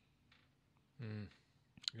 Mm,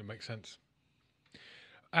 it makes sense.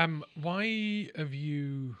 Why have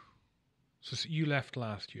you? So you left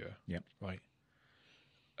last year, Yep. right?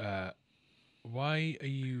 Why are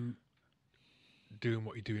you doing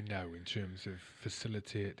what you're doing now in terms of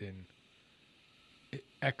facilitating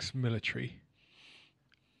ex-military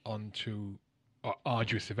onto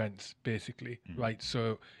arduous events, basically, right?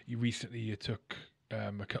 So you took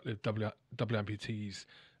a couple of double amputees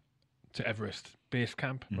to Everest base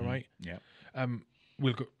camp, am I right? Yeah.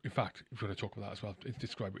 We'll go. In fact, if we're going to talk about that as well,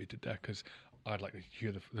 describe what you did there, because I'd like to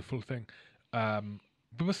hear the full thing.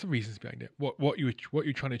 But what's the reasons behind it? What you're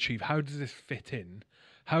trying to achieve? How does this fit in?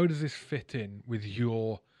 How does this fit in with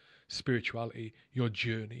your spirituality, your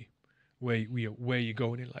journey, where you're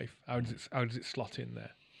going in life? How does it slot in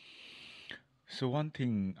there? So one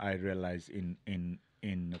thing I realize in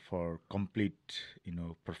for complete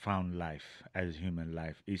profound life as human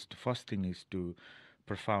life is the first thing is to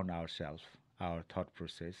profound ourselves, our thought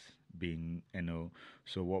process being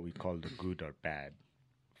so what we call the good or bad.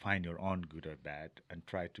 Find your own good or bad and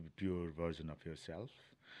try to be pure version of yourself.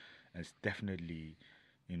 And it's definitely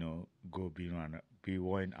go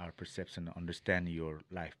beyond our perception, understand your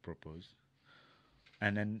life purpose.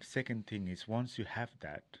 And then second thing is once you have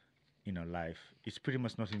that in your life, it's pretty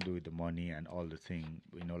much nothing to do with the money and all the thing,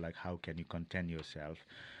 like how can you contain yourself.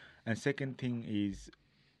 And second thing is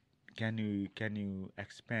can you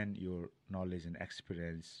expand your knowledge and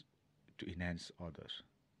experience to enhance others,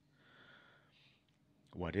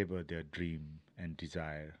 whatever their dream and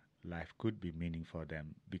desire. Life could be meaning for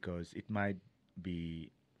them because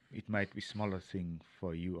be it might be smaller thing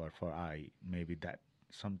for you or for I. Maybe that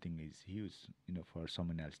something is huge, for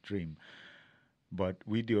someone else's dream. But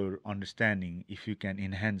with your understanding, if you can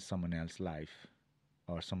enhance someone else's life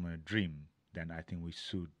or someone's dream, then I think we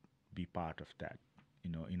should be part of that.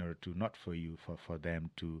 In order to not for you, for them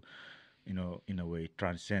to, in a way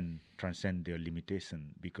transcend their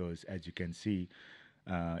limitation. Because as you can see,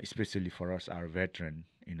 especially for us, our veteran,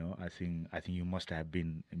 I think you must have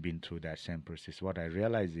been through that same process. What I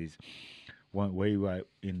realize is, when we were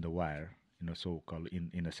in the wire, so called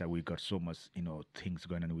in a sense, we got so much, things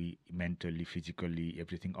going on. We mentally, physically,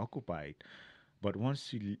 everything occupied. But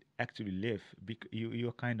once you actually live,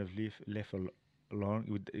 you kind of live left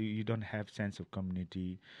alone. You don't have sense of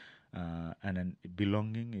community, and then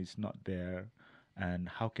belonging is not there. And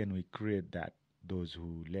how can we create that? Those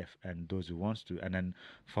who left and those who wants to. And then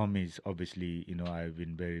for me, is obviously, I've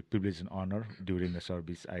been very privileged and honored during the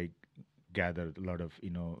service. I gathered a lot of,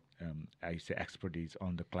 I say expertise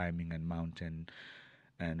on the climbing and mountain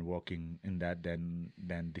and walking in that. Then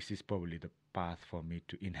this is probably the path for me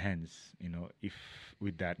to enhance, if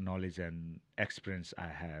with that knowledge and experience I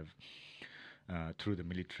have through the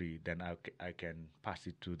military, then I can pass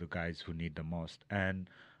it to the guys who need the most. And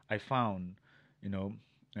I found,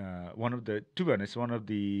 one of the, to be honest, one of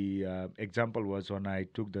the example was when I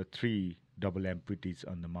took the 3 double amputees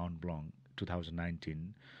on the Mount Blanc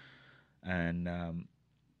 2019. And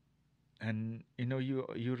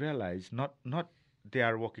you realize not they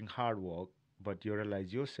are working hard work, but you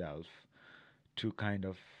realize yourself to kind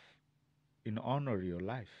of honor your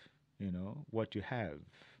life, what you have,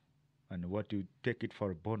 and what you take it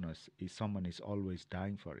for a bonus is someone is always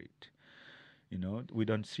dying for it. We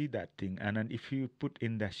don't see that thing. And then if you put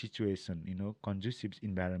in that situation, conducive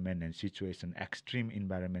environment and situation, extreme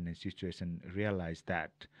environment and situation, realize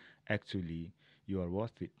that actually you are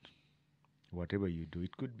worth it. Whatever you do,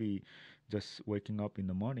 it could be just waking up in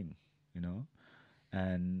the morning,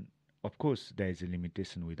 and of course there is a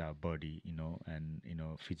limitation with our body, and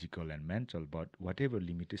physical and mental. But whatever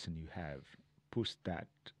limitation you have, push that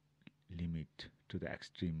limit to the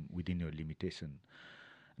extreme within your limitation.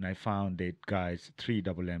 And I found that guys, 3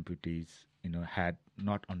 double amputees, had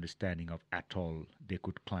not understanding of at all. They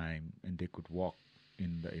could climb and they could walk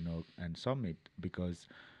in the, and summit, because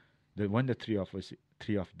when the three of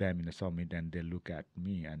them in the summit, and they look at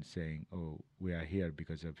me and saying, "Oh, we are here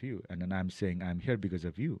because of you," and then I'm saying, "I'm here because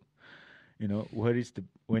of you." Where is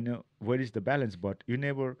the balance? But you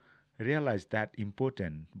never realize that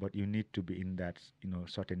important. But you need to be in that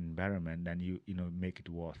certain environment, and make it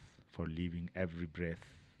worth for living every breath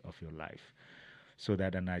of your life. So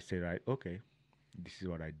that, and I say, right, okay, this is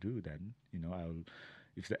what I do. Then I'll,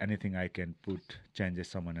 if there's anything I can put changes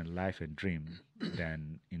someone's life and dream,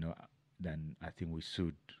 then I think we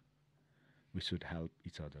should help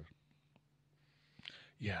each other.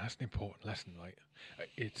 Yeah, that's an important lesson, right?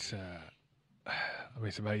 It's,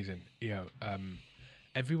 it's amazing.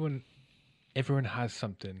 Everyone has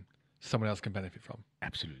something someone else can benefit from.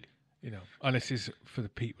 Absolutely. And this is for the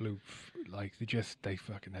people who they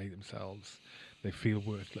fucking hate themselves. They feel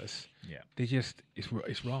worthless. Yeah.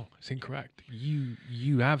 It's wrong. It's incorrect.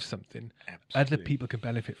 You have something Absolutely. other people can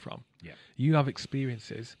benefit from. Yeah. You have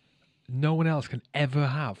experiences no one else can ever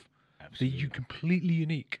have. Absolutely. You're completely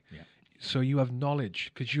unique. Yeah. So you have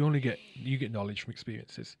knowledge, because you get knowledge from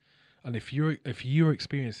experiences. And if your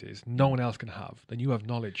experiences no one else can have, then you have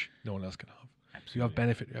knowledge no one else can have. Absolutely. So you have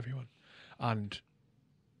benefit to everyone. And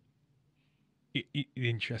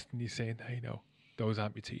interesting you're saying, hey, those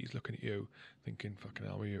amputees looking at you, thinking, fucking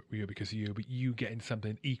hell, we're here because of you, but you getting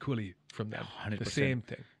something equally from them. 100%. The same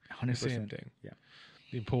thing. 100%. The same thing. Yeah.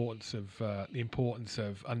 The importance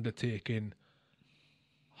of undertaking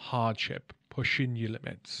hardship, pushing your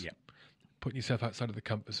limits, Yeah. putting yourself outside of the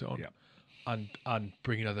comfort zone, Yeah. and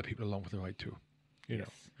bringing other people along for the ride too.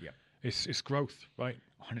 Yes. Yeah. It's growth, right?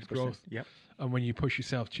 100%. Growth. Yeah. And when you push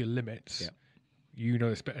yourself to your limits, you know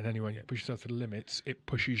this better than anyone. You push yourself to the limits, it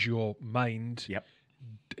pushes your mind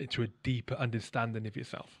to a deeper understanding of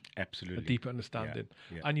yourself. Absolutely. A deeper understanding.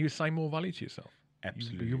 Yeah. And you assign more value to yourself.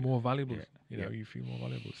 Absolutely. You're more valuable. Yeah. You feel more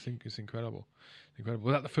valuable. It's incredible. Incredible.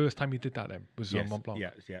 Was that the first time you did that then? Was on Mont Blanc?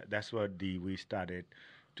 Yes, yeah. That's what we started.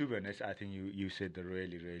 To be honest, I think you said the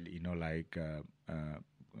really, really,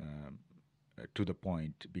 to the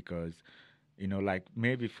point, because like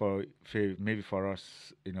maybe for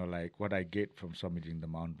us, like what I get from summiting the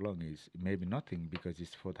Mount Blanc is maybe nothing because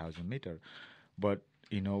it's 4,000 meter, but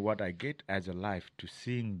what I get as a life to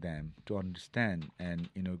seeing them, to understand, and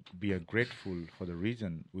be a grateful for the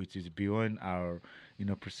reason which is beyond our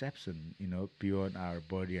perception, beyond our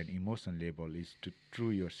body and emotion level, is to true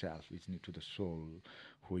yourself, is to the soul,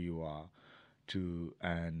 who you are, to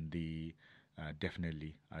and the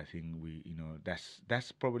definitely, I think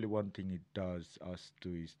that's probably one thing it does us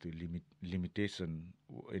to, is to limitation.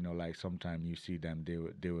 Like sometimes you see them,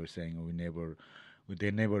 they were saying, "Oh,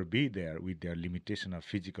 they never be there with their limitation of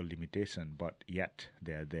physical limitation," but yet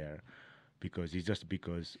they are there, because it's just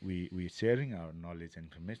because we're sharing our knowledge and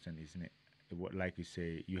information, isn't it? Like you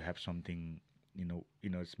say, you have something,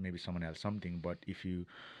 it's maybe someone else something, but if you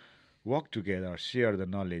work together, share the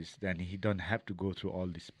knowledge, then he don't have to go through all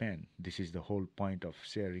this pain. This is the whole point of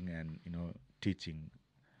sharing and teaching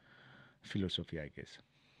philosophy, I guess.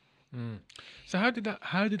 Mm. So how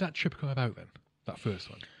did that trip come about then? That first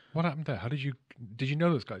one. What happened there? How did you know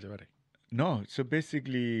those guys already? No, so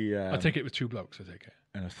basically, I take it with two blokes. I take it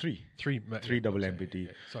three, three double blokes, amputee.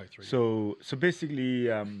 Sorry, three. So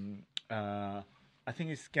basically, I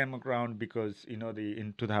think it's came around because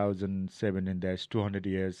in 2007, there's 200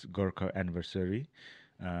 years Gurkha anniversary.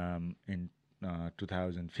 In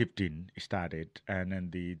 2015 started, and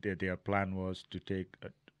then their plan was to take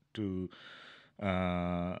to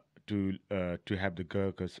uh, to have the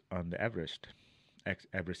Gurkhas on the Everest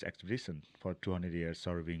expedition for 200 years,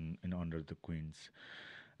 serving under the Queen's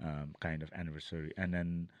kind of anniversary, and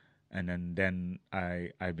then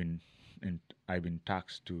I've been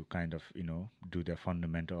tasked to kind of do the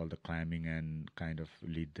fundamental, all the climbing, and kind of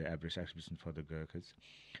lead the Everest expedition for the Gurkhas.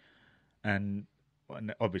 And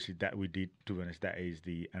obviously that we did, to be honest, that is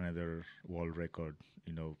the another world record,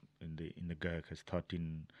 in the Gurkhas,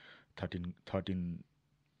 13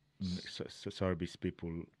 service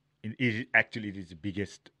people. Actually it is the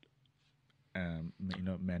biggest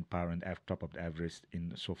manpower on the top of the Everest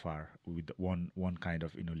in so far, with one kind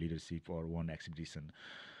of leadership or one expedition,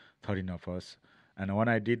 13 of us. And when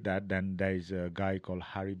I did that, then there is a guy called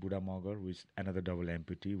Hari Buddhamogar, who is another double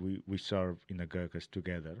amputee. We serve in the Gurkhas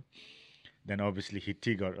together. Then obviously he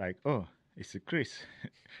triggered like, oh, it's a Chris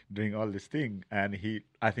doing all this thing, and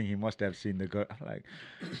I think he must have seen the girl like,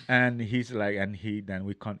 and he's like, and he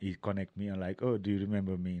connect me and like, oh, do you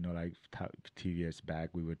remember me? Like 2 years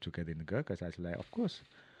back we were together in the Gurkhas. I was like, of course.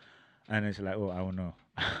 And it's like, oh, I wanna,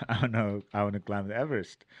 I wanna climb the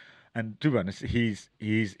Everest. And to be honest, he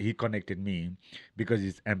connected me because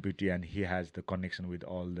he's amputee and he has the connection with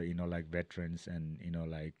all the like veterans and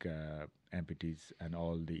like amputees and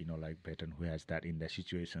all the like veteran who has that in their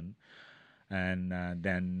situation. And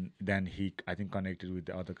then he, I think, connected with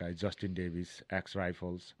the other guy, Justin Davis, ex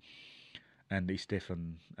Rifles, and the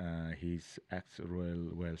Stephen, he's ex Royal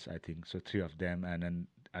Wales, I think. So three of them, and then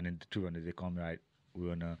the two, and they come right. We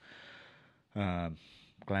wanna um,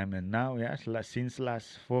 climb, and now, yeah, since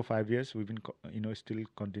last 4 or 5 years, we've been still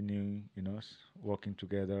continuing, working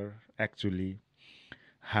together. Actually,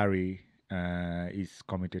 Harry is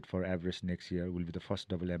committed for Everest next year. Will be the first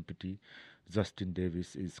double amputee. Justin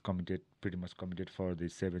Davis is pretty much committed for the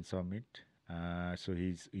Seven Summit. So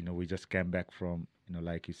he's, we just came back from,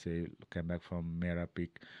 like you say, came back from Mera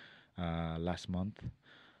Peak last month,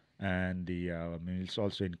 and I mean, it's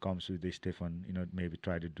also in comes with the Stefan, maybe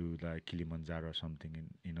try to do like Kilimanjaro or something,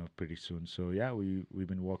 pretty soon. So yeah, we've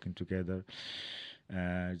been working together,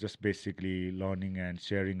 just basically learning and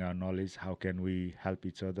sharing our knowledge. How can we help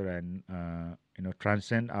each other and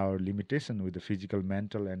transcend our limitation with the physical,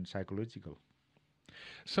 mental, and psychological.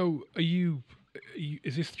 So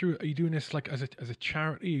is this through? Are you doing this like as a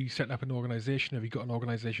charity? Are you setting up an organization? Have you got an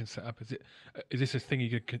organization set up? Is this a thing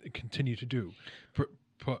you can continue to do?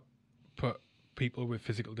 Put people with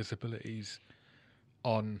physical disabilities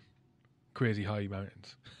on crazy high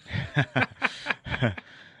mountains.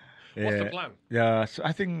 What's the plan? Yeah, so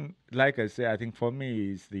I think, like I say, I think for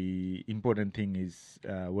me is the important thing is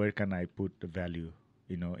where can I put the value,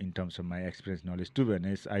 in terms of my experience, knowledge. To be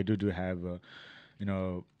honest, I do have,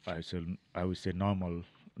 I would say normal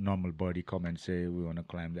body come and say we want to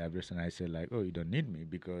climb the Everest, and I say like, oh, you don't need me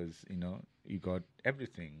because you got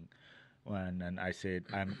everything. And I said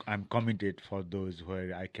I'm committed for those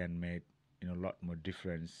where I can make a lot more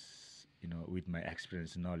difference, with my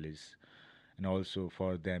experience, knowledge. And also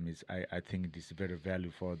for them is I think it is very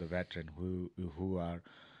value for the veteran who are,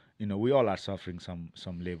 we all are suffering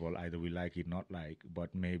some level, either we like it not like,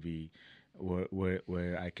 but maybe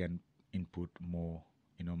where I can input more,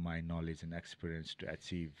 my knowledge and experience to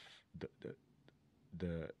achieve the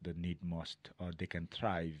the need most, or they can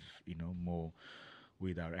thrive, more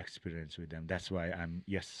with our experience with them. That's why I'm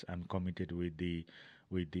committed with the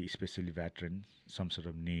especially veteran, some sort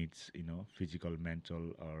of needs, physical,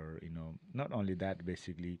 mental, or not only that,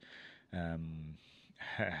 basically,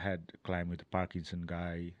 had climbed with the Parkinson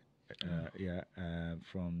guy,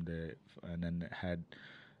 from and then had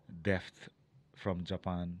depth from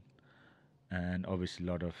Japan, and obviously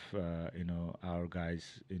a lot of our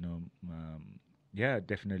guys, yeah,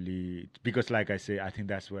 definitely, because like I say, I think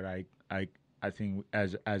that's where I think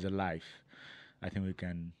as a life, I think we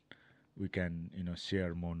can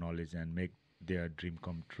share more knowledge and make their dream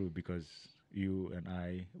come true, because you and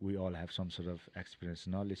I, we all have some sort of experience,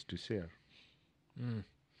 knowledge to share. Mm.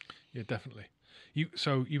 Yeah, definitely. You've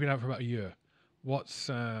been out for about a year. What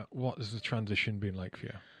has the transition been like for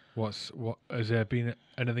you? What has there been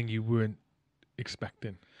anything you weren't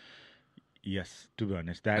expecting? Yes, to be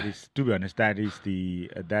honest, that is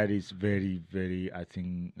very, very, I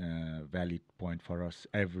think, valid point for us.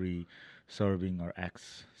 Every serving or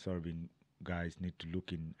ex-serving guys need to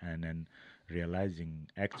look in, and then realizing,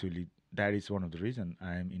 actually, that is one of the reason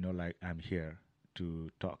I'm, like, I'm here to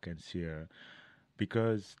talk and share,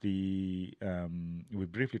 because we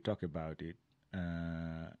briefly talk about it.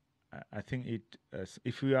 I think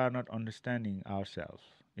if we are not understanding ourselves,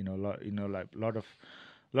 like lot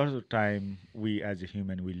of the time, we as a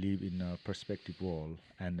human, we live in a perspective wall,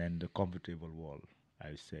 and then the comfortable wall,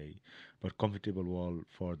 I say, but comfortable wall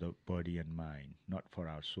for the body and mind, not for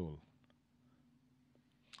our soul.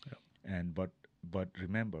 Yeah. And but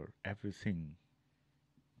remember, everything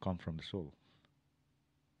come from the soul.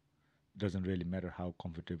 Doesn't really matter how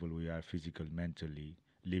comfortable we are, physical, mentally,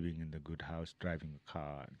 living in the good house, driving a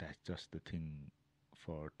car. That's just the thing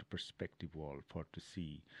for the perspective wall for to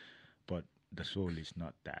see. But the soul is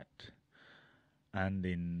not that. And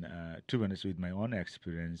in to be honest, with my own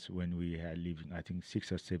experience, when we had leaving, I think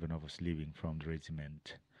 6 or 7 of us leaving from the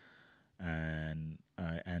regiment, and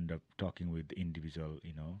I end up talking with the individual,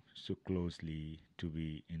 so closely, to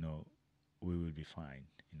be, we will be fine,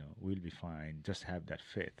 we'll be fine. Just have that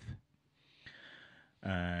faith.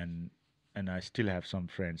 And I still have some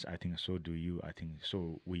friends. I think so do you. I think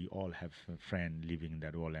so. We all have a friend living in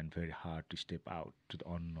that world, and very hard to step out to the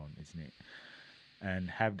unknown, isn't it? And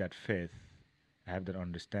have that faith, have that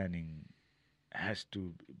understanding, has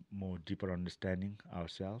to more deeper understanding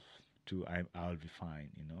ourselves. To I'll be fine.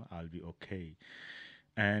 I'll be okay.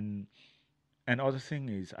 And other thing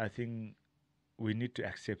is, I think we need to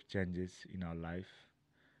accept changes in our life,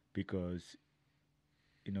 because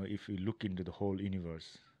if we look into the whole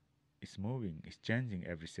universe, it's moving, it's changing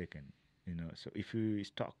every second. So if you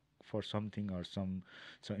stuck for something, or some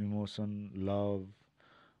emotion, love,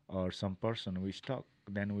 or some person we stuck,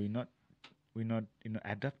 then we're not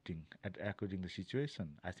adapting according to the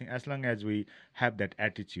situation. I think as long as we have that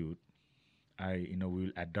attitude,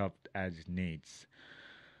 we'll adapt as it needs.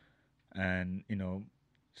 And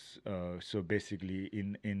so basically,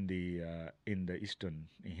 in the eastern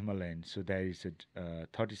Himalayan, so there is a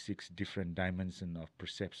 36 different dimension of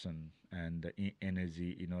perception, and the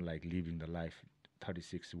energy, like living the life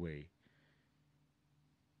 36 way,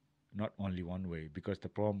 not only one way, because the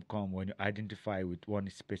problem come when you identify with one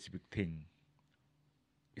specific thing,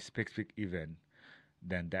 a specific event,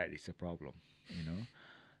 then that is a problem. you know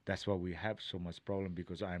that's why we have so much problem,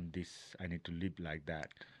 because I'm this, I need to live like that.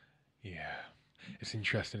 Yeah, it's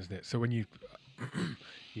interesting, isn't it? So when you,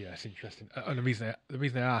 yeah, it's interesting. And the reason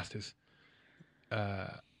I asked is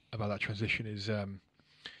about that transition is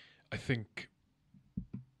I think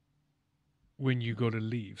when you go to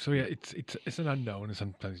leave. So yeah, it's an unknown, and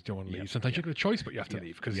sometimes you don't want to leave. Sometimes you've got a choice, but you have to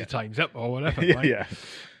leave because your time's up or whatever, right?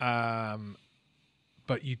 Yeah.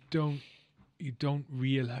 But you don't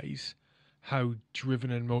realize how driven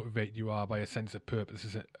and motivated you are by a sense of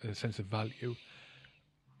purpose, a sense of value,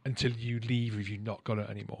 until you leave if you've not got it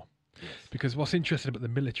anymore. Yes. Because what's interesting about the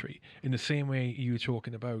military, in the same way you were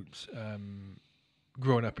talking about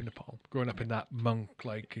growing up in Nepal, growing up in that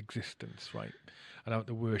monk-like existence, right? And out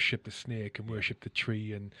to worship the snake and worship the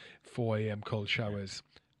tree and 4 a.m. cold showers.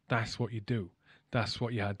 That's what you do. That's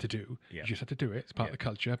what you had to do. Yeah. You just had to do it. It's part of the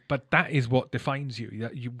culture. But that is what defines you.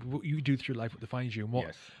 What you do through life, what defines you,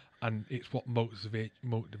 and it's what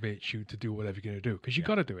motivates you to do whatever you're going to do, because you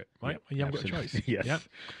got to do it, right? And you haven't got a choice. Yes. Yeah.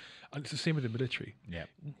 And it's the same with the military. Yeah.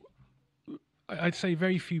 I'd say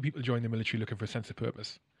very few people join the military looking for a sense of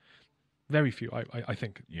purpose. Very few, I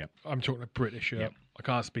think. Yeah. I'm talking about British. Yeah. I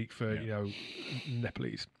can't speak for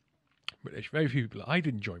Nepalese. British. Very few people. I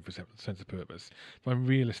didn't join for a sense of purpose. If I'm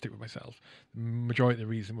realistic with myself, the majority of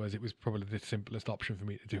the reason was it was probably the simplest option for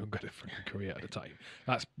me to do and get a freaking career at the time.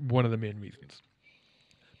 That's one of the main reasons.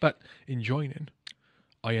 But in joining,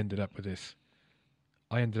 I ended up with this.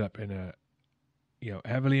 I ended up in a,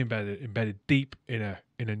 heavily embedded deep in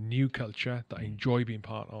a new culture that I enjoy being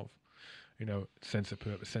part of. Sense of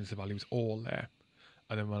purpose, sense of value was all there.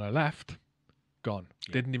 And then when I left, gone.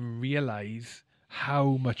 Yeah. Didn't even realize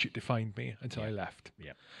how much it defined me until I Yeah. left.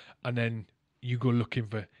 Yeah. And then you go looking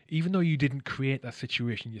for, even though you didn't create that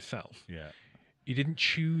situation yourself, Yeah. you didn't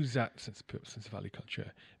choose that sense of purpose, sense of value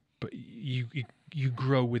culture, but you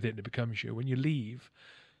grow with it and it becomes you. When you leave,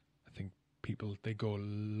 I think people, they go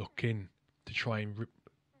looking to try and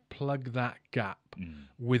plug that gap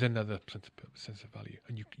with another sense of purpose, sense of value,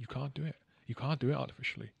 and you can't do it. You can't do it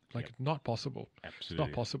artificially. Like, Yep. it's not possible. Absolutely. It's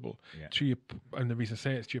not possible. Yeah. And the reason I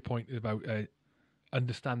say it's to your point is about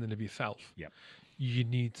understanding of yourself. Yep. You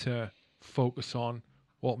need to focus on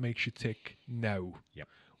what makes you tick now. Yep.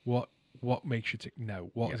 What makes you tick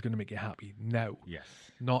now? What Yep. is going to make you happy now? Yes.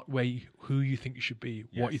 Not who you think you should be,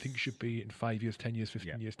 what you think you Yes. should be in 5 years, 10 years, 15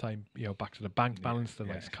 Yep. years time. Back to the bank balance, the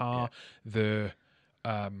Yeah. nice car, the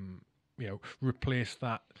replace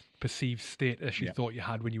that perceived status you Yep. thought you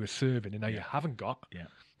had when you were serving, and now you Yeah. haven't got, Yeah.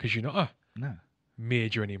 because you're not a No.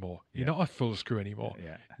 major anymore. You're Yeah. not a full screw anymore.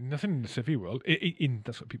 Yeah. Nothing in the civvy world.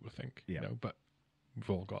 That's what people think. Yeah. But we've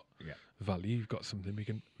all got Yeah. value. You've got something we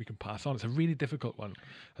can pass on. It's a really difficult one.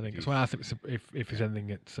 I think It that's why I asked is. if there's anything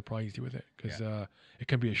that surprised you with it, because Yeah. it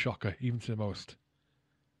can be a shocker even to the most,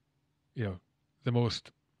 the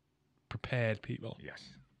most prepared people.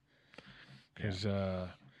 Yes. Because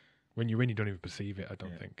when you're in, you don't even perceive it. I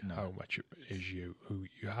don't Yeah, think no. how much it is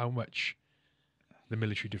how much the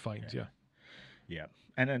military defines you. Yeah.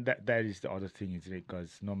 And then that is the other thing, is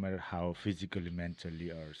because no matter how physically, mentally,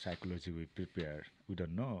 or psychologically we prepare, we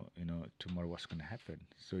don't know, tomorrow what's going to happen.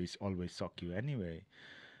 So it's always shock you anyway.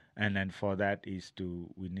 And then for that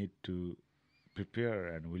we need to prepare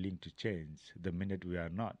and willing to change. The minute we are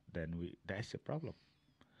not, then that's a problem.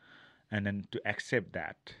 And then to accept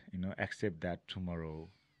that tomorrow,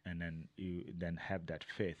 and then you then have that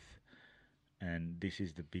faith. And this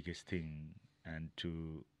is the biggest thing, and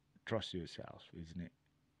to trust yourself, isn't it?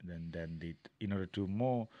 In order to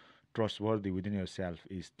more trustworthy within yourself,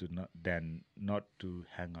 is to not to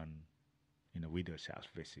hang on, with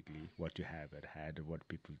yourself, basically what you have at hand or what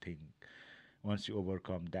people think. Once you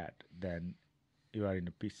overcome that, then you are in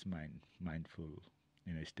a mindful,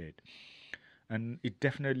 state. And it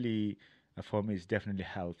definitely, for me, it's definitely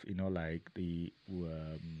helped, like the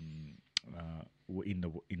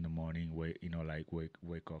in the morning, where like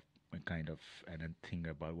wake up and kind of, and then think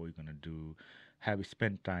about what you're gonna do, have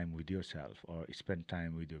spend time with yourself, or spend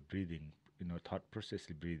time with your breathing, thought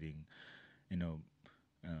processly breathing. you know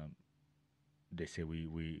um, they say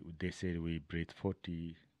we breathe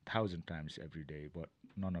 40,000 times every day, but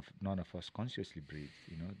none of us consciously breathe,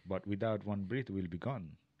 but without one breath we'll be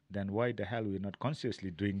gone. Then why the hell we're not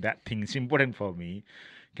consciously doing that thing? It's important for me.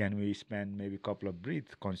 Can we spend maybe a couple of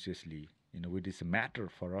breaths consciously, which is a matter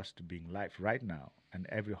for us to be in life right now and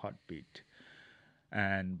every heartbeat.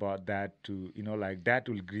 And but that to like that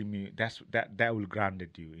will give me that will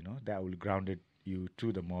grounded you, that will grounded you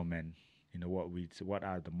to the moment. What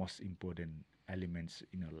are the most important elements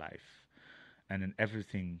in your life, and then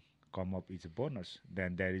everything come up is a bonus.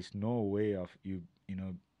 Then there is no way of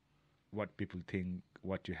what people think,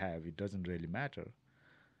 what you have, it doesn't really matter,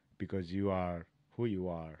 because you are who you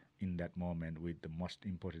are in that moment, with the most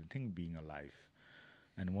important thing being alive.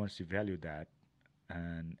 And once you value that,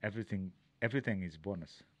 and everything is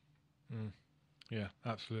bonus. Yeah,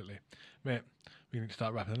 absolutely, mate. We need to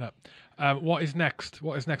start wrapping it up. What is next?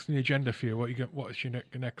 What is next on the agenda for you? What is your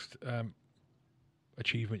next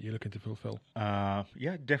achievement you're looking to fulfill?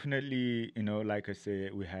 Yeah, definitely. Like I say,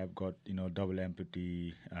 we have got double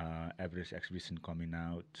amputee Everest exhibition coming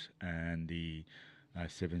out, and the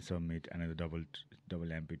Seven Summit, and the double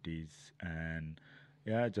amputees, and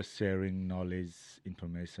yeah, just sharing knowledge,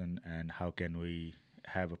 information, and how can we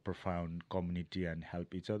have a profound community and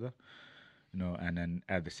help each other. And then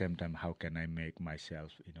at the same time, how can I make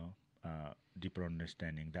myself, deeper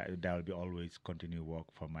understanding. That will be always continue work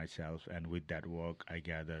for myself, and with that work, I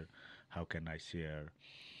gather how can I share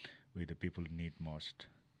with the people who need most.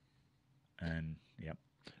 And yeah,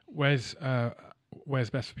 Where's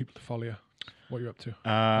best for people to follow you? What you're up to?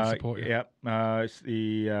 Support you. Yeah, it's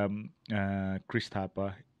the Krishna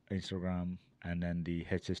Thapa Instagram, and then the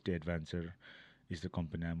HST Adventure is the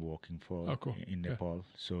company I'm working for. Oh, cool. In Yeah. Nepal.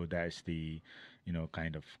 So that's the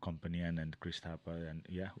kind of company, and then Krishna Thapa, and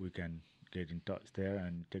yeah, we can get in touch there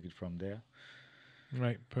and take it from there.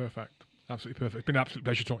 Right, perfect. Absolutely perfect. It's been an absolute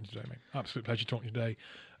pleasure talking to you today, mate. Absolute pleasure talking to you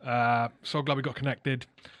today. So glad we got connected.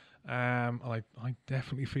 I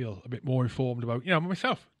definitely feel a bit more informed about,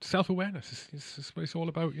 myself. Self-awareness is what it's all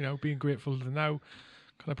about, being grateful to the now.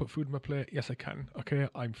 Can I put food on my plate? Yes, I can. Okay,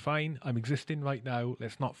 I'm fine. I'm existing right now.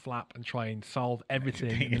 Let's not flap and try and solve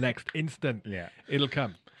everything in the next instant. Yeah. It'll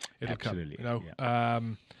come. Absolutely. Come. Yeah.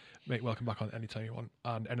 Mate, welcome back on anytime you want.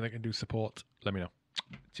 And anything I can do support, let me know.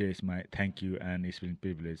 Cheers, mate. Thank you, and it's been a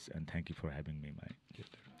privilege, and thank you for having me, mate.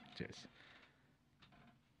 Cheers.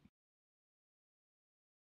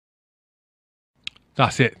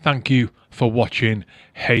 That's it. Thank you for watching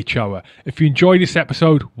H-Hour. If you enjoyed this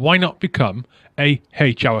episode, why not become a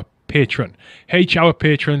H-Hour patron? H-Hour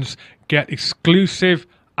patrons get exclusive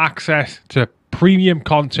access to premium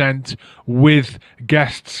content with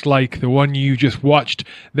guests like the one you just watched.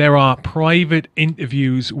 There are private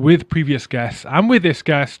interviews with previous guests and with this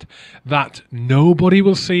guest that nobody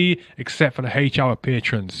will see except for the H-Hour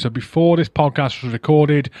patrons. So before this podcast was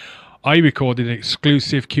recorded, I recorded an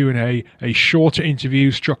exclusive Q&A, a shorter interview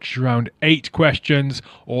structured around 8 questions.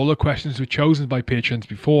 All the questions were chosen by patrons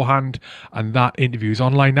beforehand, and that interview is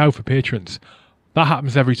online now for patrons. That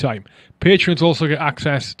happens every time. Patrons also get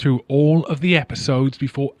access to all of the episodes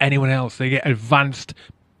before anyone else. They get advanced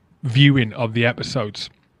viewing of the episodes.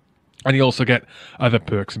 And you also get other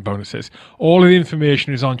perks and bonuses. All of the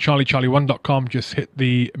information is on charliecharlie1.com. Just hit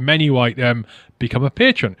the menu item, become a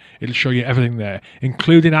patron. It'll show you everything there,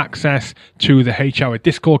 including access to the H-Hour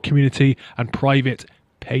Discord community and private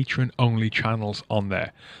patron-only channels on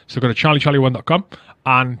there. So go to charliecharlie1.com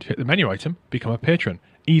and hit the menu item, become a patron.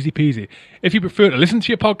 Easy peasy. If you prefer to listen to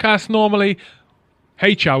your podcast normally,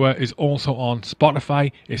 H-Hour is also on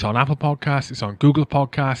Spotify, it's on Apple Podcasts, it's on Google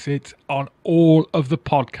Podcasts, it's on all of the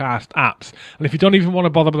podcast apps. And if you don't even want to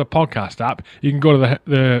bother with a podcast app, you can go to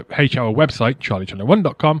the H-Hour website,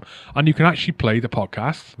 charliechannel1.com, and you can actually play the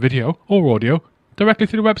podcast, video or audio, directly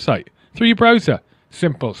through the website, through your browser.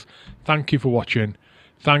 Simples. Thank you for watching.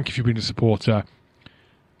 Thank you for being a supporter.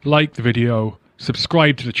 Like the video,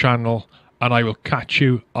 subscribe to the channel, and I will catch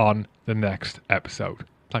you on the next episode.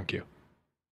 Thank you.